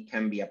 This technique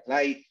can be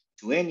applied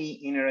to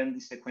any inherently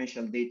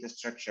sequential data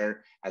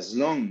structure as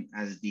long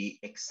as the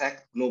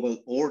exact global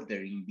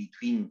ordering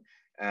between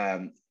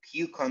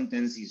queue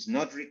contents is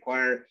not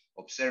required.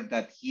 Observe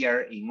that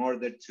here, in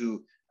order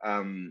to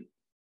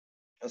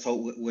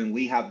so when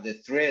we have the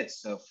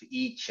threads of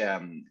each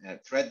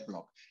thread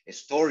block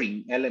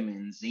storing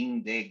elements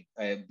in the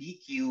B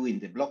queue, in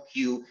the block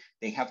queue,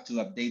 they have to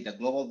update the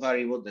global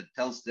variable that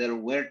tells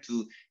them where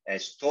to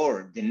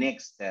store the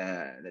next,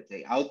 let's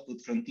say,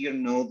 output frontier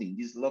node in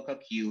this local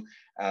queue.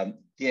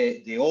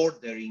 The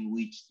order in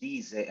which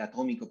these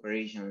atomic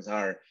operations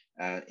are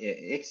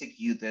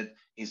executed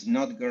is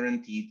not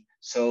guaranteed.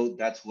 So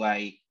that's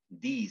why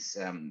this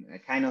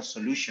kind of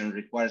solution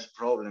requires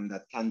problem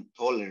that can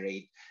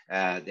tolerate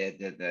that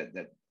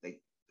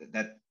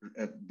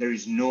there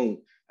is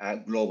no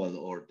global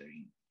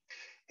ordering.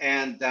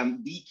 And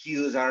B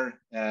queues are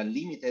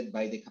limited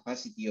by the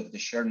capacity of the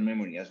shared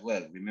memory as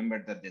well.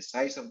 Remember that the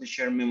size of the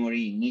shared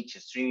memory in each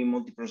streaming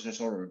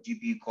multiprocessor or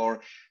GPU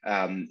core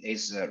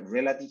is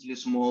relatively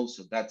small,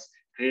 so that's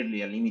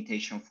clearly a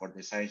limitation for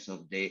the size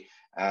of the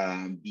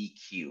B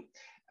queue.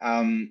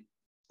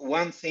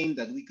 One thing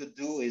that we could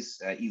do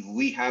is if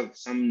we have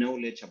some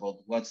knowledge about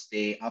what's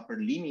the upper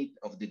limit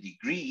of the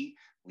degree,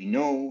 we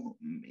know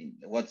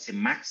what's the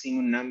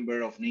maximum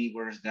number of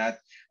neighbors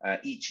that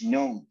each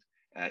node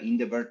in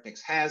the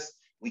vertex has,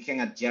 we can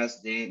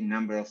adjust the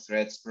number of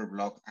threads per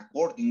block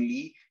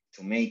accordingly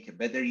to make a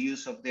better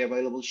use of the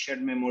available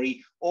shared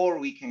memory, or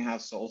we can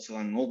have also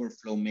an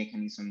overflow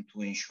mechanism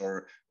to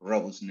ensure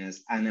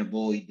robustness and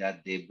avoid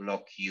that the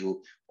block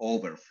queue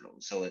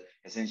overflows. So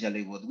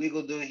essentially what we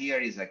will do here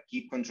is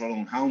keep control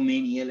on how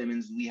many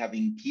elements we have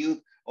in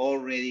queue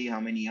already, how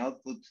many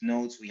output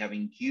nodes we have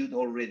in queued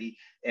already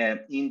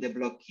in the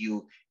block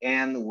queue.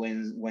 And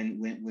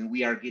when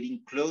we are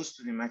getting close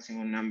to the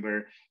maximum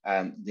number,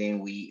 then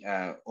we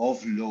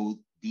offload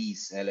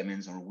these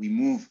elements, or we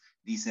move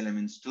these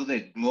elements to the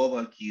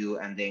global queue,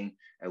 and then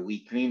we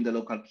clean the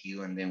local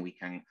queue, and then we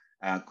can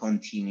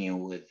continue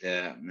with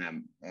the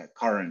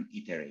current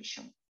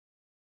iteration.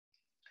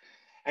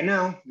 And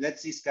now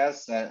let's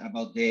discuss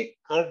about the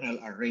kernel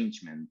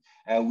arrangement.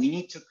 We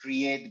need to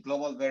create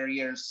global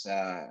barriers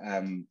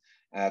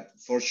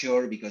for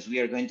sure, because we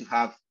are going to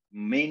have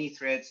many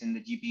threads in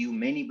the GPU,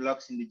 many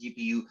blocks in the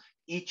GPU,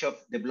 each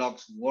of the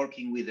blocks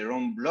working with their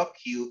own block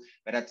queue,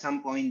 but at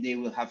some point they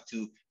will have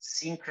to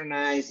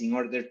synchronize in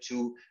order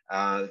to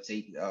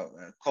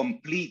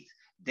complete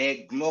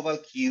the global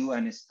queue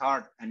and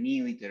start a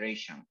new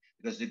iteration.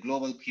 because the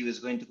global queue is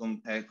going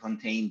to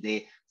contain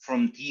the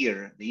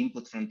frontier, the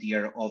input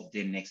frontier of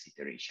the next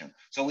iteration.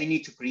 So we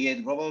need to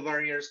create global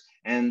barriers,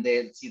 and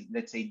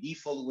let's say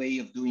default way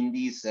of doing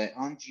this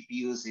on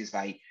GPUs is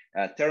by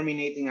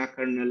terminating a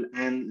kernel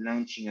and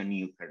launching a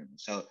new kernel.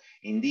 So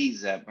in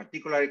this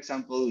particular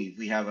example, if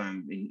we have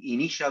an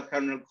initial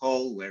kernel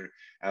call where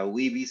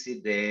we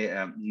visit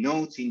the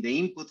nodes in the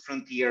input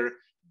frontier,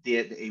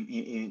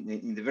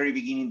 in the very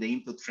beginning, the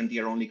input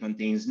frontier only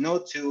contains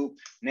node 2,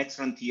 next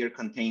frontier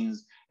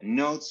contains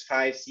nodes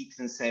 5, 6,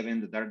 and 7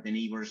 that are the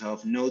neighbors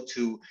of node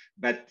 2,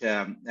 but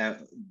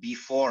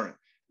before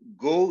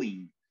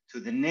going to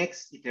the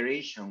next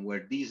iteration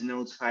where these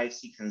nodes 5,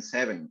 6, and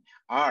 7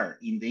 are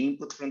in the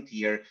input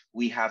frontier,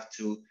 we have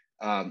to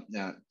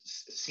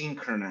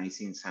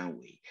synchronize in some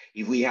way.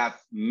 If we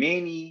have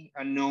many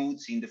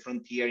nodes in the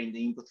frontier, in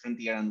the input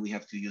frontier, and we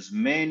have to use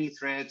many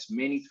threads,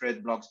 many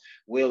thread blocks,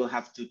 we'll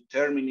have to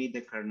terminate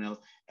the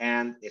kernel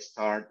and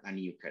start a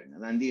new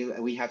kernel. And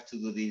we have to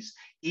do this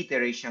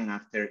iteration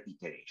after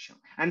iteration.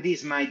 And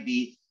this might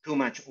be too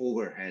much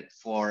overhead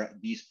for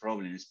this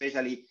problem,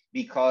 especially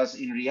because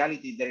in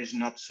reality, there is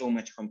not so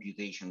much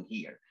computation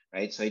here,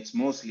 right? So it's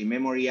mostly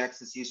memory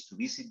accesses to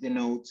visit the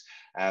nodes.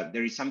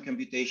 There is some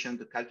computation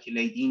to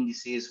calculate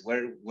indices,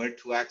 where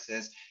to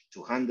access,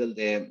 to handle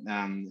the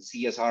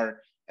CSR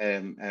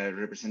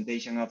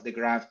representation of the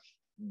graph.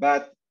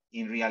 But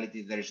in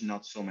reality, there is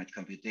not so much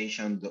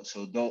computation.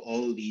 So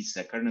all these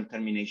kernel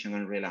termination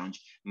and relaunch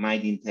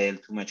might entail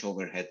too much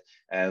overhead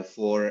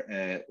for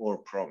our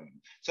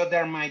problem. So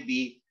there might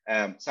be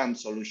some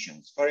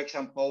solutions. For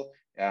example,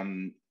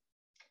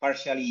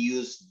 partially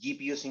use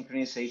GPU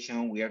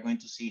synchronization. We are going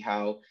to see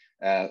how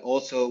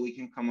also we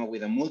can come up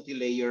with a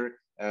multi-layer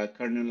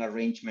kernel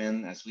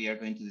arrangement, as we are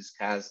going to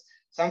discuss.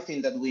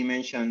 Something that we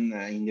mentioned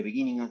in the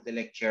beginning of the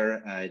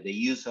lecture, the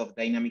use of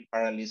dynamic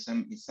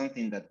parallelism is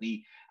something that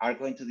we are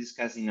going to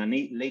discuss in a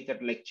later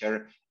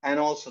lecture. And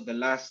also the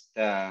last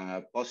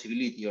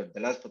possibility, or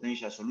the last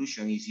potential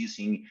solution, is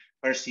using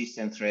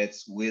persistent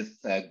threads with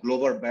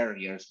global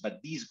barriers,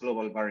 but these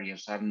global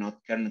barriers are not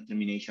kernel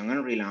termination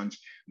and relaunch,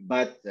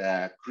 but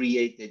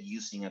created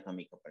using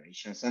atomic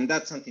operations. And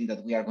that's something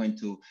that we are going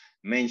to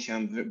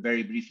mention,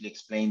 very briefly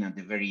explain at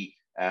the very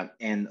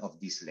end of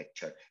this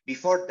lecture.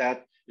 Before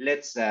that,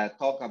 let's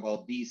talk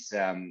about this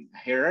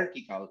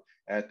hierarchical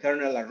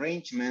kernel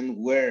arrangement,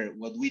 where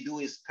what we do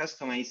is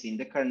customizing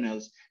the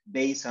kernels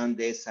based on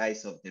the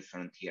size of the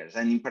frontiers.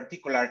 And in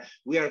particular,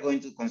 we are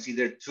going to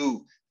consider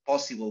two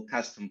possible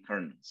custom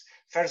kernels.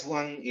 First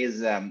one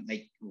is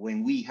like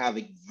when we have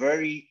a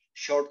very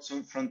short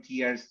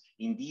frontiers.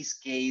 In this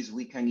case,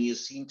 we can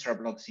use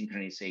intra-block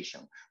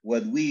synchronization.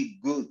 What we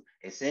could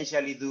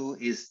essentially do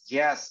is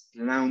just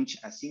launch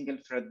a single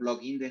thread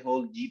block in the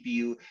whole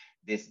GPU.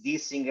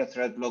 This single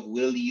thread block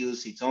will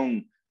use its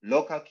own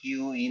local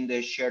queue in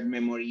the shared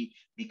memory,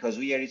 because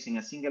we are using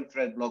a single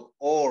thread block,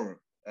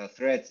 or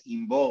threads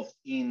involved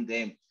in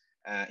the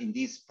in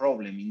this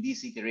problem, in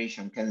this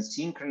iteration, can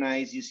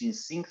synchronize using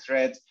sync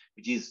threads,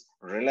 which is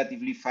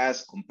relatively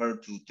fast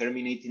compared to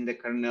terminating the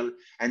kernel.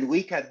 And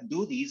we can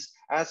do this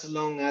as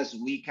long as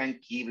we can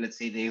keep, let's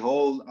say, the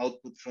whole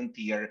output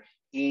frontier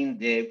in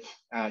the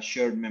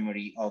shared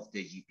memory of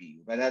the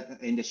GPU, but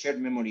in the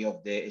shared memory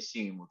of the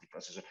SCM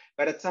multiprocessor.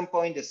 But at some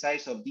point, the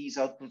size of this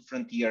output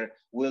frontier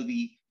will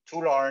be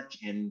too large.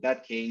 In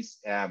that case,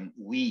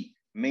 we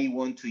may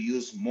want to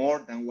use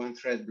more than one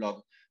thread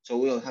block. So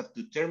we'll have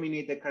to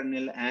terminate the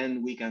kernel,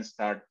 and we can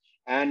start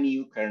a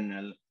new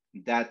kernel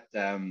that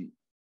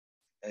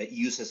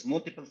uses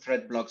multiple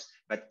thread blocks.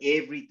 But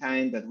every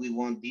time that we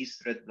want these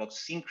thread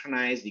blocks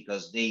synchronized,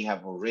 because they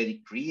have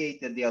already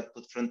created the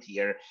output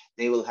frontier,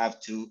 they will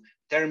have to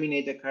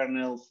terminate the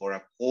kernel for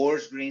a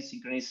coarse-grained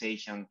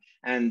synchronization,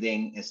 and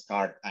then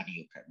start a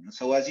new kernel.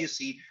 So as you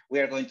see, we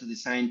are going to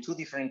design two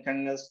different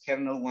kernels.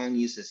 Kernel 1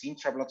 uses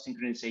intra-block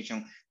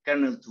synchronization.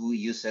 Kernel 2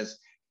 uses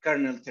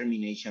kernel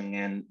termination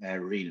and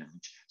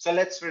relaunch. So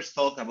let's first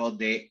talk about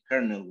the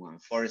kernel 1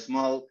 for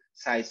small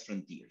size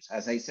frontiers.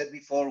 As I said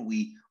before,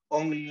 we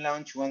only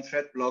launch one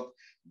thread block.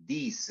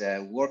 These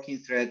working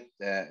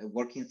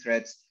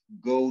threads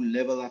go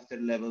level after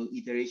level,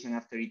 iteration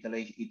after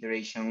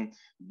iteration,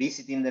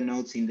 visiting the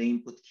nodes in the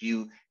input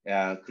queue,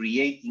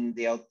 creating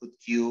the output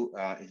queue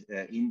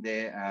in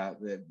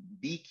the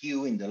B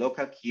queue, in the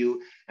local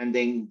queue, and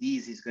then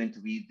this is going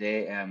to be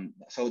the,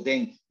 so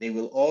then they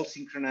will all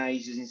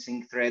synchronize using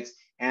sync threads,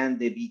 and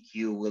the B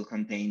queue will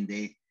contain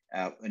the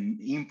an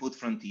input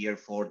frontier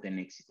for the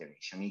next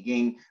iteration.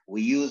 Again,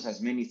 we use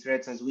as many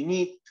threads as we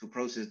need to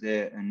process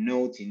the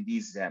nodes in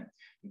this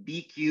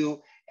B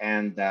queue,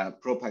 and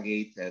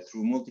propagate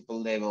through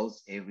multiple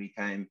levels. Every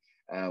time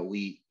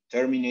we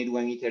terminate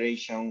one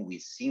iteration, we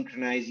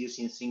synchronize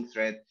using sync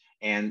thread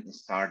and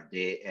start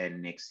the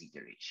next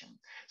iteration.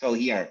 So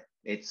here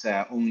it's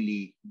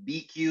only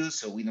B queue,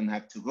 so we don't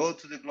have to go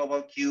to the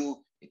global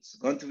queue. It's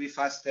going to be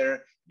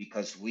faster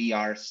because we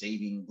are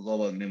saving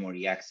global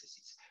memory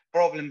accesses.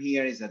 Problem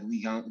here is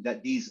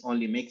that these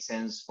only make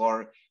sense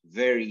for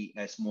very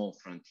small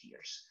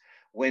frontiers.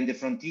 When the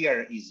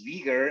frontier is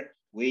bigger,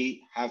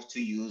 we have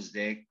to use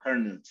the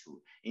kernel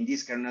 2. In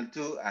this kernel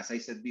 2, as I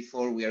said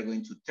before, we are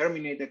going to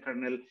terminate the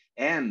kernel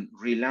and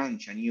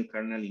relaunch a new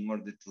kernel in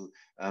order to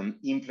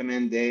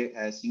implement the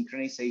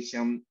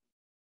synchronization.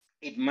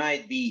 It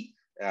might be,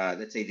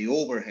 let's say, the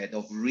overhead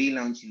of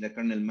relaunching the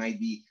kernel might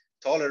be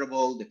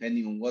tolerable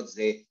depending on what's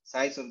the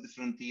size of the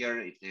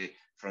frontier. If the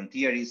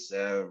frontier is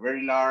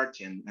very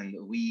large and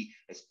we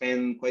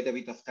spend quite a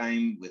bit of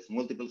time with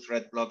multiple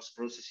thread blocks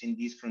processing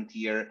this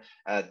frontier,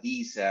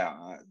 these,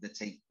 let's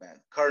say,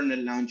 kernel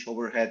launch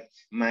overhead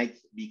might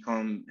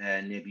become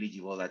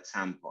negligible at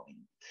some point.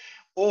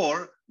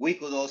 Or we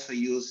could also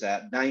use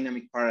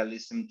dynamic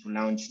parallelism to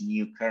launch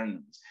new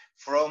kernels.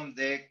 From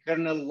the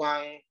kernel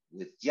 1,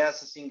 with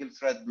just a single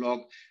thread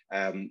block,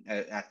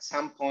 at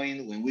some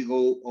point when we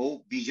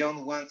go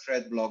beyond one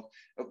thread block,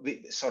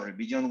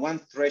 beyond one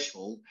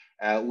threshold,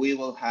 we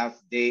will have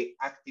the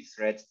active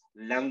threads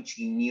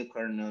launching new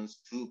kernels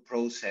to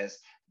process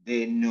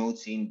the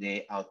nodes in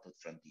the output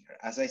frontier.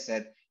 As I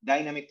said,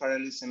 dynamic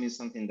parallelism is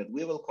something that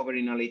we will cover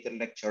in a later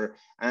lecture,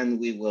 and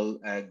we will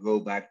go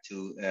back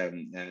to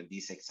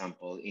this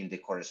example in the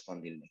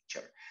corresponding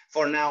lecture.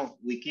 For now,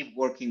 we keep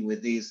working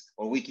with this,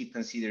 or we keep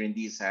considering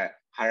this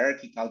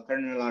hierarchical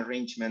kernel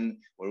arrangement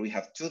where we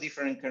have two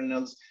different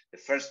kernels. The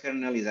first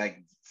kernel is like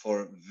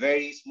for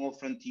very small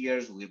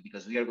frontiers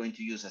because we are going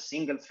to use a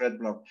single thread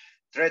block.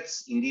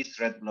 Threads in this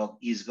thread block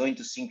is going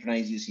to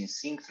synchronize using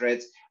sync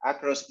threads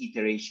across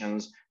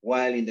iterations,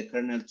 while in the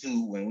kernel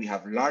 2, when we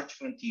have large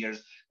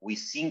frontiers, we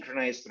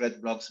synchronize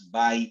thread blocks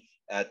by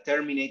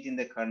terminating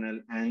the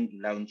kernel and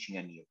launching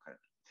a new kernel.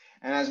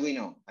 And as we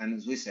know, and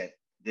as we said,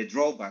 the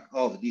drawback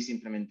of this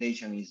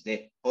implementation is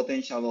the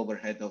potential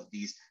overhead of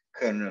this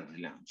kernel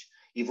relaunch.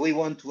 If we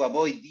want to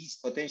avoid this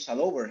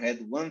potential overhead,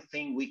 one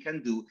thing we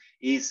can do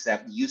is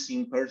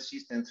using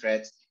persistent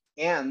threads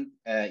and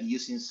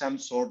using some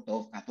sort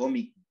of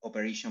atomic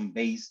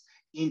operation-based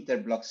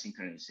interblock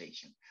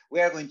synchronization.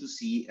 We are going to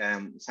see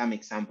some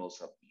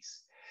examples of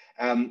this.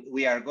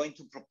 We are going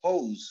to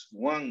propose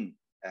one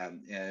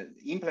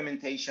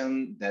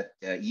implementation that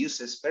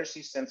uses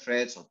persistent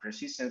threads or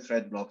persistent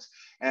thread blocks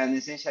and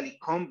essentially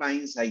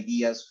combines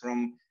ideas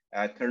from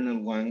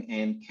kernel 1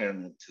 and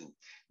kernel 2.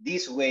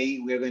 This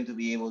way, we're going to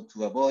be able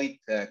to avoid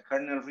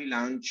kernel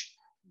relaunch.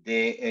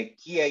 The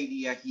key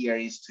idea here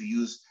is to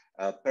use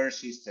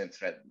persistent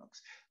thread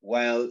blocks.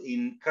 While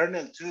in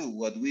kernel 2,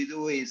 what we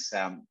do is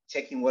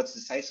checking what's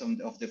the size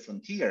of the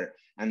frontier.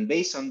 And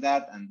based on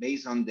that, and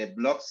based on the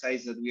block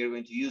size that we are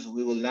going to use,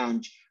 we will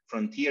launch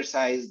frontier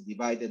size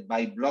divided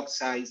by block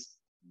size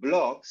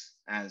blocks,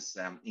 as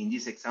in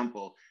this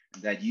example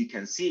that you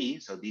can see.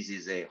 So this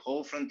is a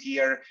whole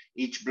frontier.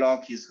 Each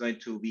block is going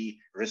to be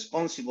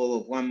responsible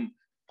of one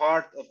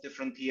part of the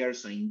frontier.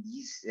 So in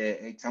this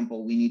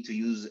example, we need to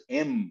use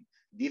M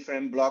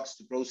different blocks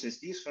to process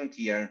this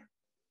frontier.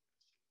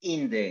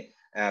 In the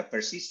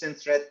persistent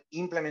thread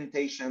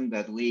implementation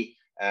that we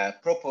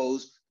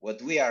propose,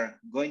 what we are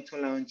going to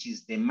launch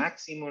is the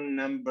maximum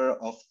number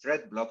of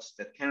thread blocks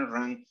that can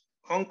run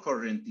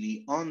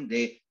concurrently on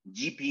the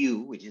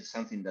GPU, which is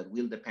something that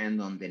will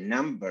depend on the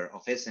number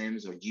of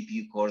SMs or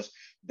GPU cores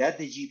that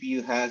the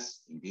GPU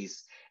has. In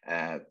this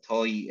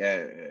toy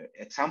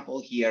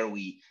example here,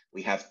 we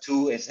have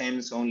 2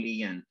 SMs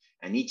only,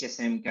 and each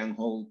SM can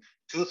hold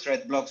 2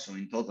 thread blocks. So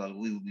in total,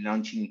 we will be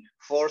launching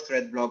 4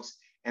 thread blocks.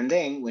 And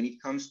then when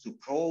it comes to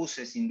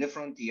processing the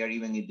frontier,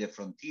 even if the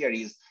frontier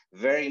is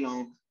very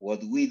long,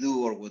 what we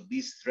do, or what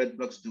these thread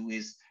blocks do,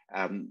 is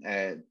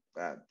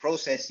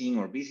processing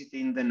or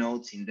visiting the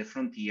nodes in the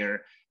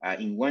frontier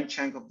in one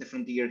chunk of the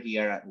frontier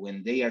here.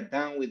 When they are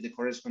done with the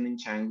corresponding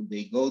chunk,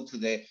 they go to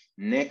the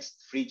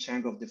next free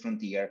chunk of the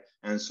frontier,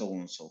 and so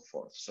on and so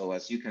forth. So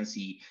as you can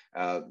see,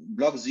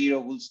 block 0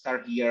 will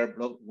start here,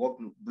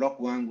 block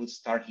 1 will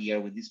start here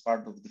with this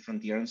part of the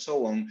frontier, and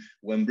so on.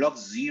 When block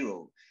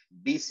 0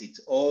 visits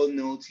all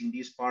nodes in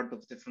this part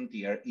of the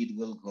frontier, it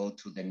will go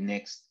to the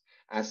next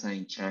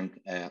assigned chunk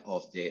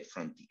of the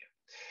frontier.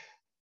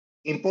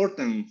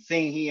 Important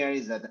thing here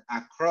is that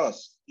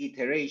across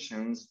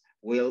iterations,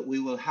 we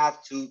will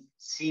have to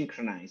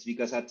synchronize,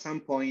 because at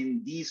some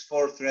point, these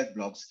 4 thread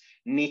blocks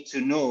need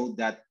to know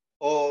that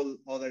all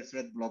other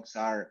thread blocks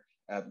are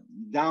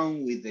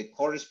down with the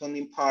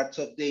corresponding parts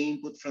of the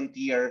input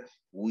frontier.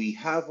 We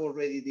have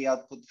already the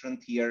output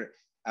frontier,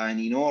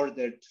 and in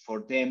order for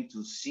them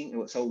to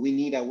so we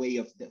need a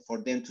way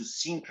for them to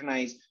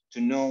synchronize, to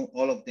know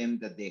all of them,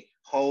 that the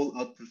whole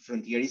output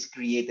frontier is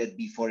created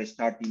before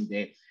starting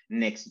the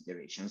next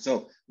iteration.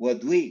 So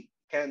what we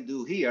can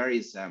do here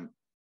is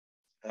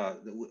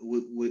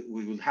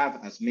we will have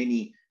as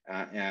many,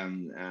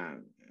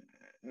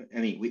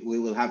 we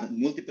will have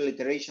multiple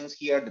iterations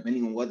here,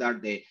 depending on what are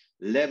the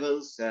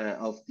levels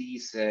of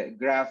this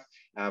graph.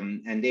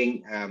 And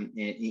then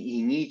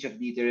in each of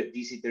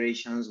these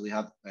iterations, we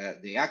have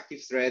the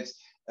active threads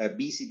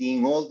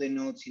visiting all the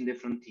nodes in the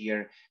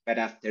frontier, but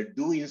after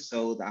doing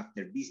so,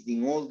 after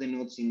visiting all the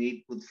nodes in the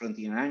input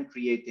frontier and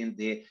creating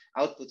the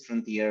output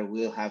frontier,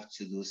 we'll have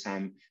to do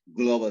some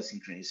global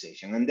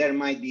synchronization. And there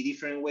might be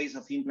different ways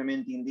of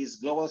implementing this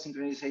global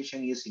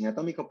synchronization using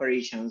atomic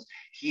operations.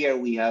 Here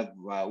we have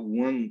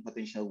one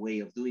potential way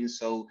of doing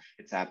so.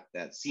 It's a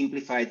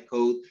simplified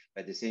code,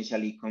 but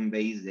essentially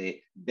conveys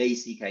the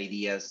basic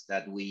ideas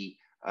that we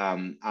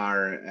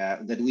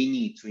that we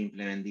need to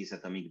implement this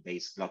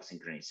atomic-based block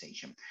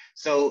synchronization.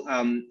 So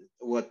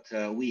what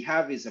we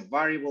have is a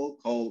variable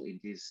called, in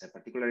this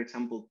particular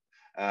example,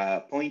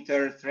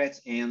 pointer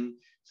threads end.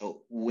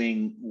 So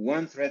when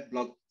one thread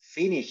block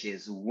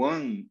finishes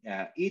one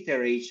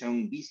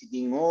iteration,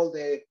 visiting all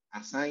the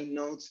assigned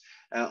nodes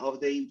of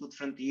the input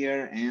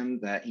frontier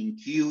and in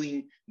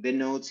queuing the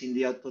nodes in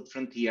the output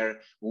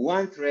frontier,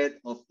 one thread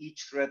of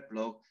each thread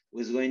block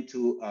was going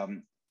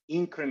to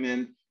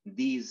increment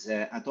this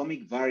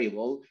atomic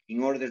variable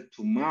in order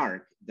to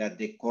mark that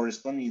the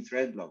corresponding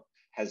thread block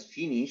has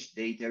finished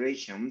the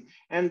iteration.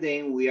 And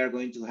then we are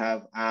going to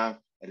have a,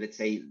 let's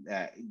say,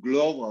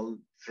 global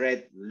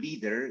thread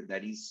leader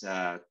that is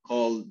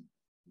called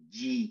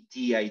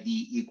GTID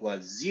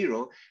equals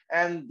 0.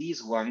 And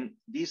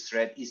this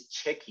thread is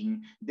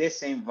checking the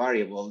same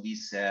variable,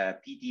 this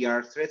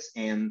PTR threads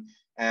end,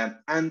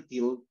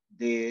 until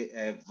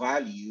the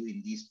value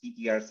in this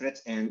PTR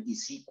threads end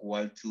is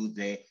equal to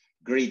the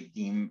grid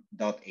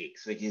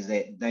dim.x, which is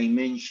the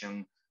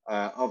dimension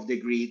of the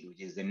grid, which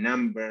is the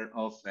number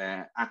of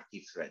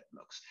active thread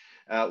blocks.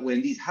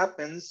 When this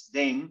happens,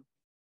 then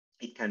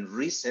it can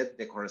reset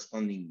the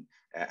corresponding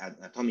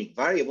atomic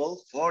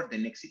variable for the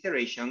next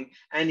iteration,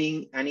 and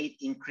it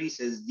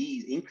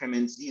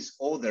increments this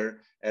other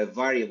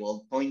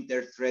variable,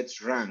 pointer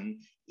threads run,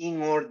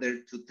 in order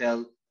to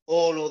tell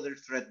all other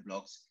thread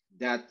blocks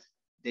that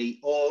they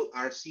all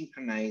are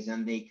synchronized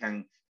and they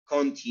can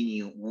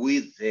continue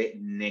with the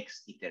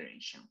next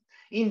iteration.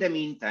 In the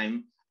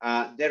meantime,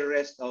 the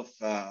rest of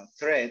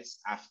threads,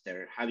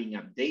 after having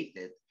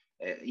updated,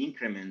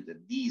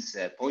 incremented these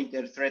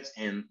pointer threads,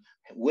 and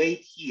wait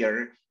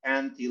here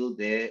until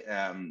the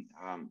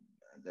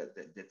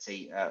let's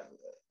say,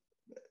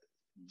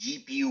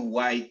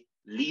 GPU-wide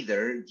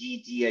leader,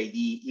 GTID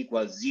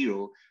equals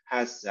 0,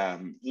 has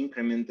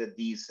incremented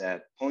these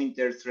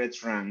pointer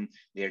threads run.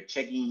 They're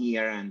checking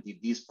here, and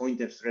if this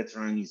pointer threads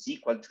run is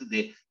equal to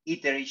the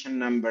iteration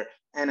number,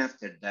 and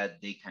after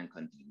that they can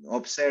continue.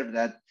 Observe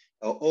that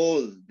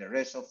all the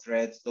rest of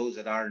threads, those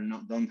that are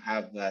don't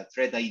have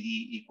thread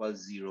ID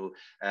equals 0,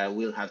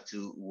 will have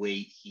to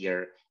wait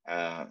here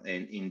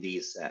in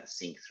these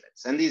sync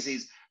threads. And this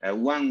is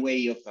one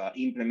way of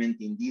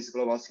implementing this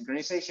global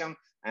synchronization,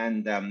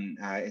 and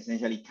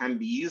essentially can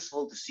be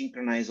useful to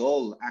synchronize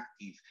all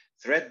active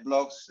thread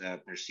blocks,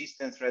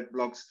 persistent thread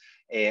blocks,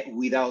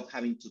 without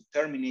having to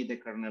terminate the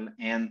kernel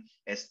and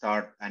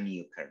start a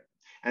new kernel.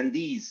 And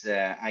this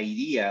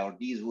idea, or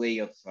this way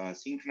of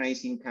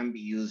synchronizing, can be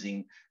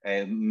using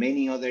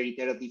many other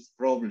iterative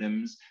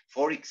problems.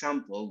 For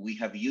example, we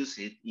have used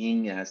it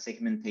in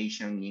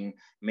segmentation in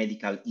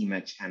medical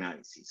image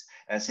analysis.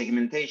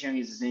 Segmentation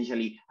is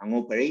essentially an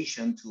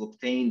operation to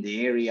obtain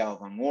the area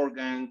of an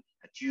organ,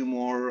 a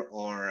tumor,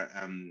 or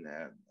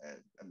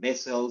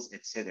vessels,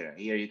 etc.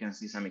 Here you can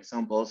see some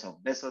examples of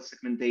vessel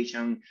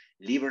segmentation,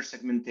 liver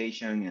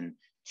segmentation, and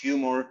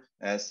tumor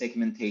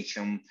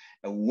segmentation.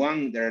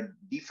 There are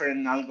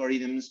different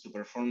algorithms to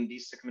perform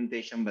this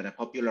segmentation, but a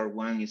popular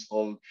one is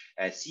called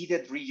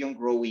seeded region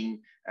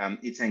growing.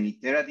 It's an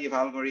iterative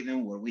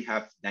algorithm where we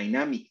have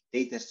dynamic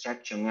data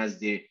extraction as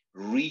the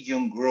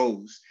region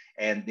grows,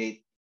 and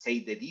the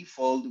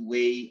default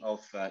way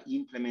of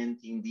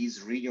implementing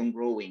this region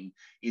growing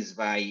is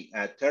by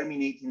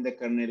terminating the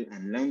kernel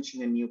and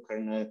launching a new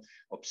kernel.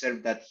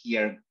 Observe that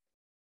here,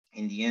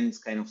 in the end, it's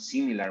kind of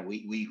similar.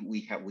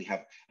 We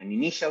have an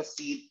initial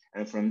seed,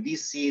 and from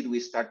this seed,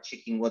 we start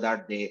checking what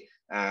are the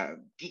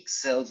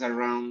pixels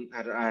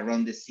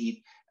around the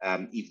seed,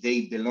 if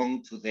they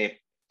belong to the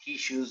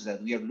tissues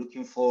that we are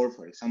looking for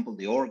example,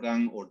 the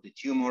organ or the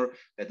tumor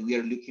that we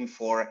are looking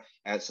for.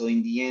 So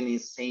in the end,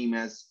 it's same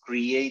as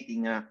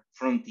creating a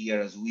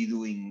frontier as we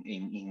do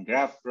in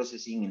graph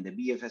processing in the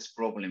BFS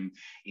problem.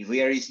 If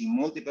we are using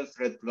multiple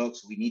thread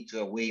blocks, we need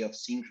a way of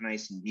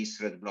synchronizing these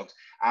thread blocks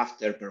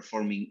after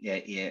performing,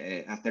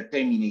 after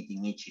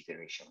terminating each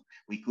iteration.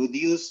 We could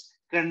use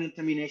kernel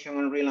termination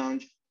and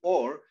relaunch,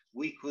 or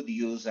we could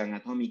use an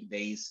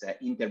atomic-based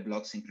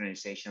interblock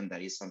synchronization.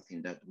 That is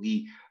something that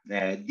we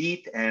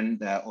did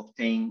and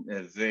obtained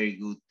very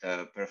good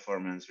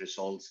performance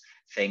results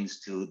thanks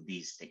to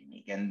this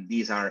technique. And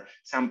these are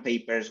some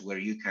papers where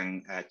you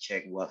can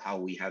check how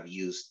we have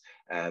used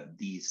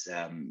these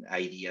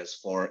ideas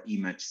for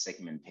image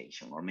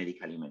segmentation or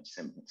medical image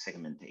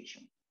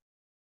segmentation.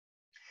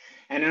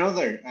 And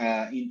another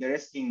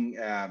interesting,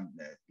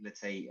 let's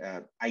say,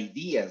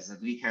 ideas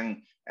that we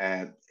can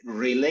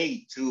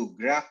relate to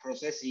graph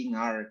processing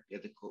are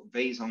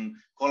based on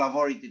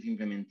collaborative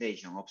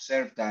implementation.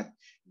 Observe that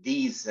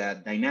these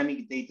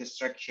dynamic data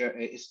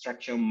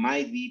structure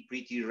might be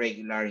pretty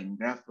regular in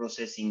graph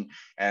processing.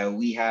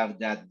 We have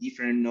that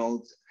different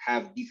nodes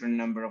have different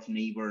number of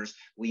neighbors.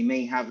 We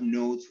may have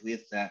nodes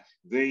with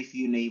very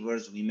few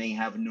neighbors. We may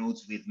have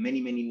nodes with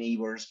many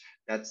neighbors.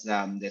 That's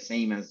the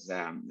same as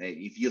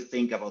if you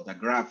think about a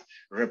graph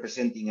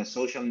representing a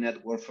social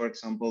network, for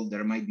example,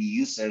 there might be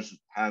users who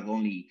have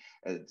only,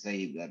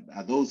 say,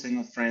 a dozen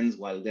of friends,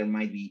 while there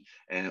might be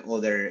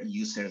other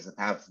users that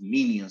have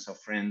millions of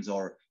friends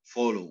or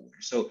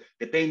followers. So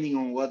depending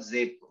on what's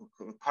the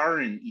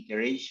current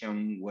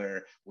iteration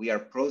where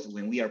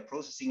when we are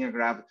processing a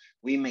graph,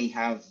 we may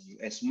have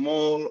a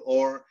small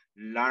or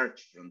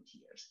large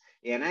frontiers.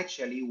 And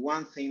actually,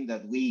 one thing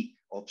that we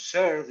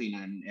observe in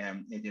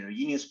an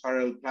heterogeneous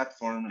parallel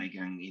platform like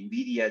an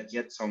NVIDIA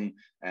Jetson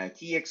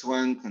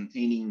TX1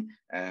 containing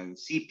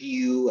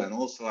CPU and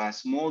also a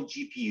small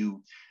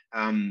GPU,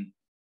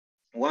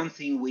 one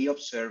thing we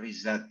observe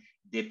is that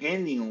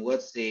depending on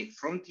what's the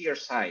frontier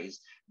size,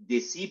 the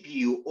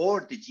CPU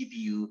or the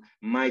GPU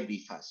might be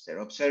faster.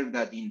 Observe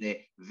that in the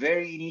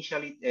very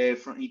initial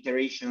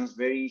iterations,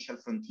 very initial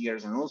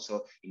frontiers, and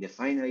also in the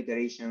final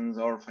iterations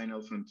or final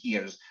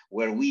frontiers,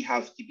 where we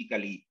have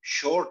typically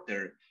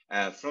shorter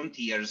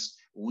frontiers,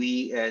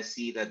 we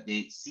see that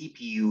the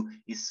CPU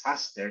is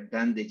faster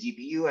than the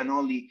GPU, and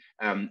only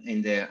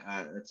in the,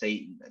 let's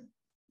say,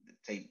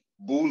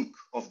 bulk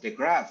of the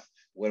graph,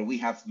 where we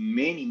have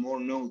many more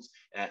nodes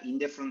in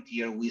the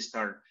frontier, we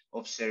start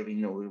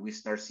observing, or we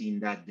start seeing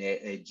that the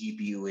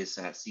GPU is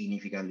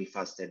significantly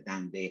faster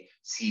than the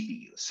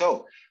CPU.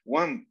 So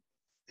one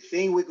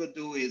thing we could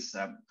do is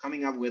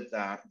coming up with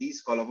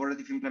this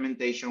collaborative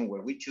implementation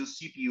where we choose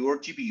CPU or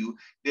GPU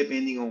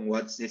depending on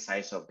what's the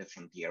size of the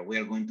frontier. We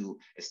are going to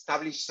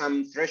establish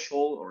some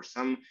threshold or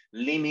some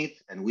limit,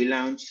 and we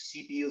launch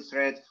CPU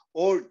thread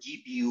or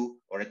GPU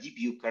or a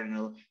GPU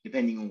kernel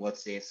depending on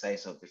what's the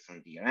size of the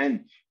frontier.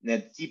 And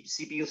the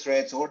CPU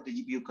threads or the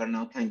GPU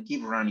kernel can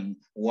keep running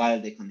while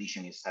the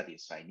condition is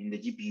satisfied. In the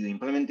GPU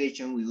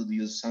implementation, we would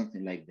use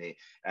something like the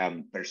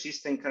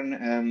persistent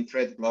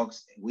thread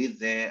blocks with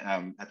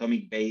the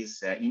atomic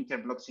base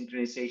interblock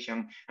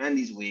synchronization, and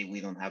this way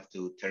we don't have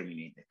to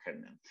terminate the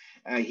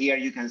kernel. Here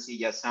you can see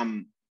just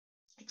some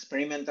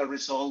experimental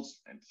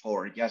results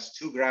for just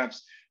two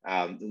graphs.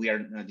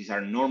 These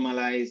are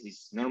normalized,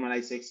 this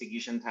normalized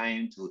execution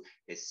time to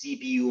the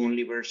CPU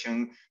only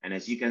version. And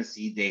as you can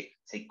see, the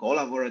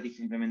collaborative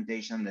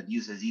implementation that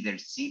uses either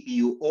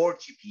CPU or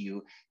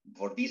GPU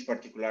for this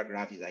particular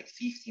graph is like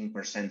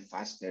 15%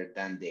 faster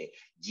than the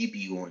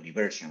GPU only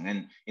version.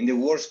 And in the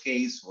worst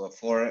case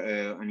for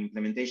an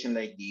implementation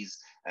like this,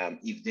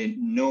 if the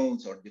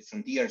nodes or the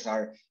frontiers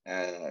are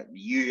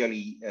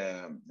usually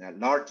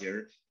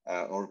larger,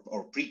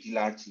 or pretty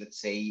large,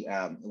 let's say,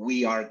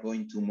 we are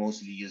going to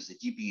mostly use the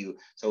GPU.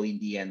 So in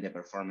the end, the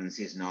performance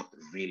is not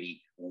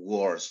really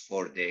worse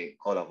for the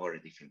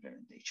collaborative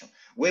implementation.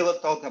 We will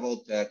talk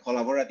about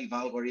collaborative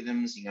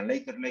algorithms in a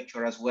later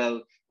lecture as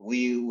well.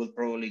 We will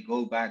probably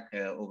go back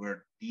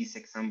over this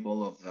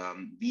example of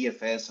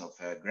BFS,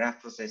 of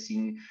graph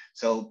processing.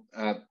 So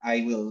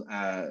I will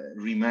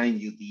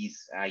remind you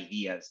these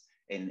ideas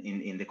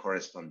in the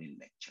corresponding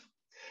lecture.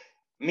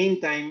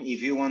 Meantime,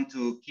 if you want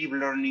to keep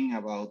learning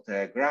about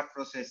graph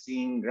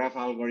processing, graph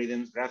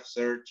algorithms, graph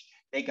search,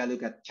 take a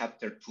look at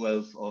chapter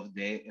 12 of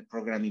the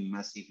Programming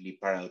Massively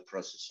Parallel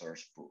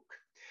Processors book.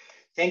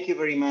 Thank you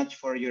very much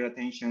for your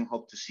attention.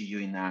 Hope to see you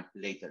in a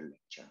later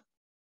lecture.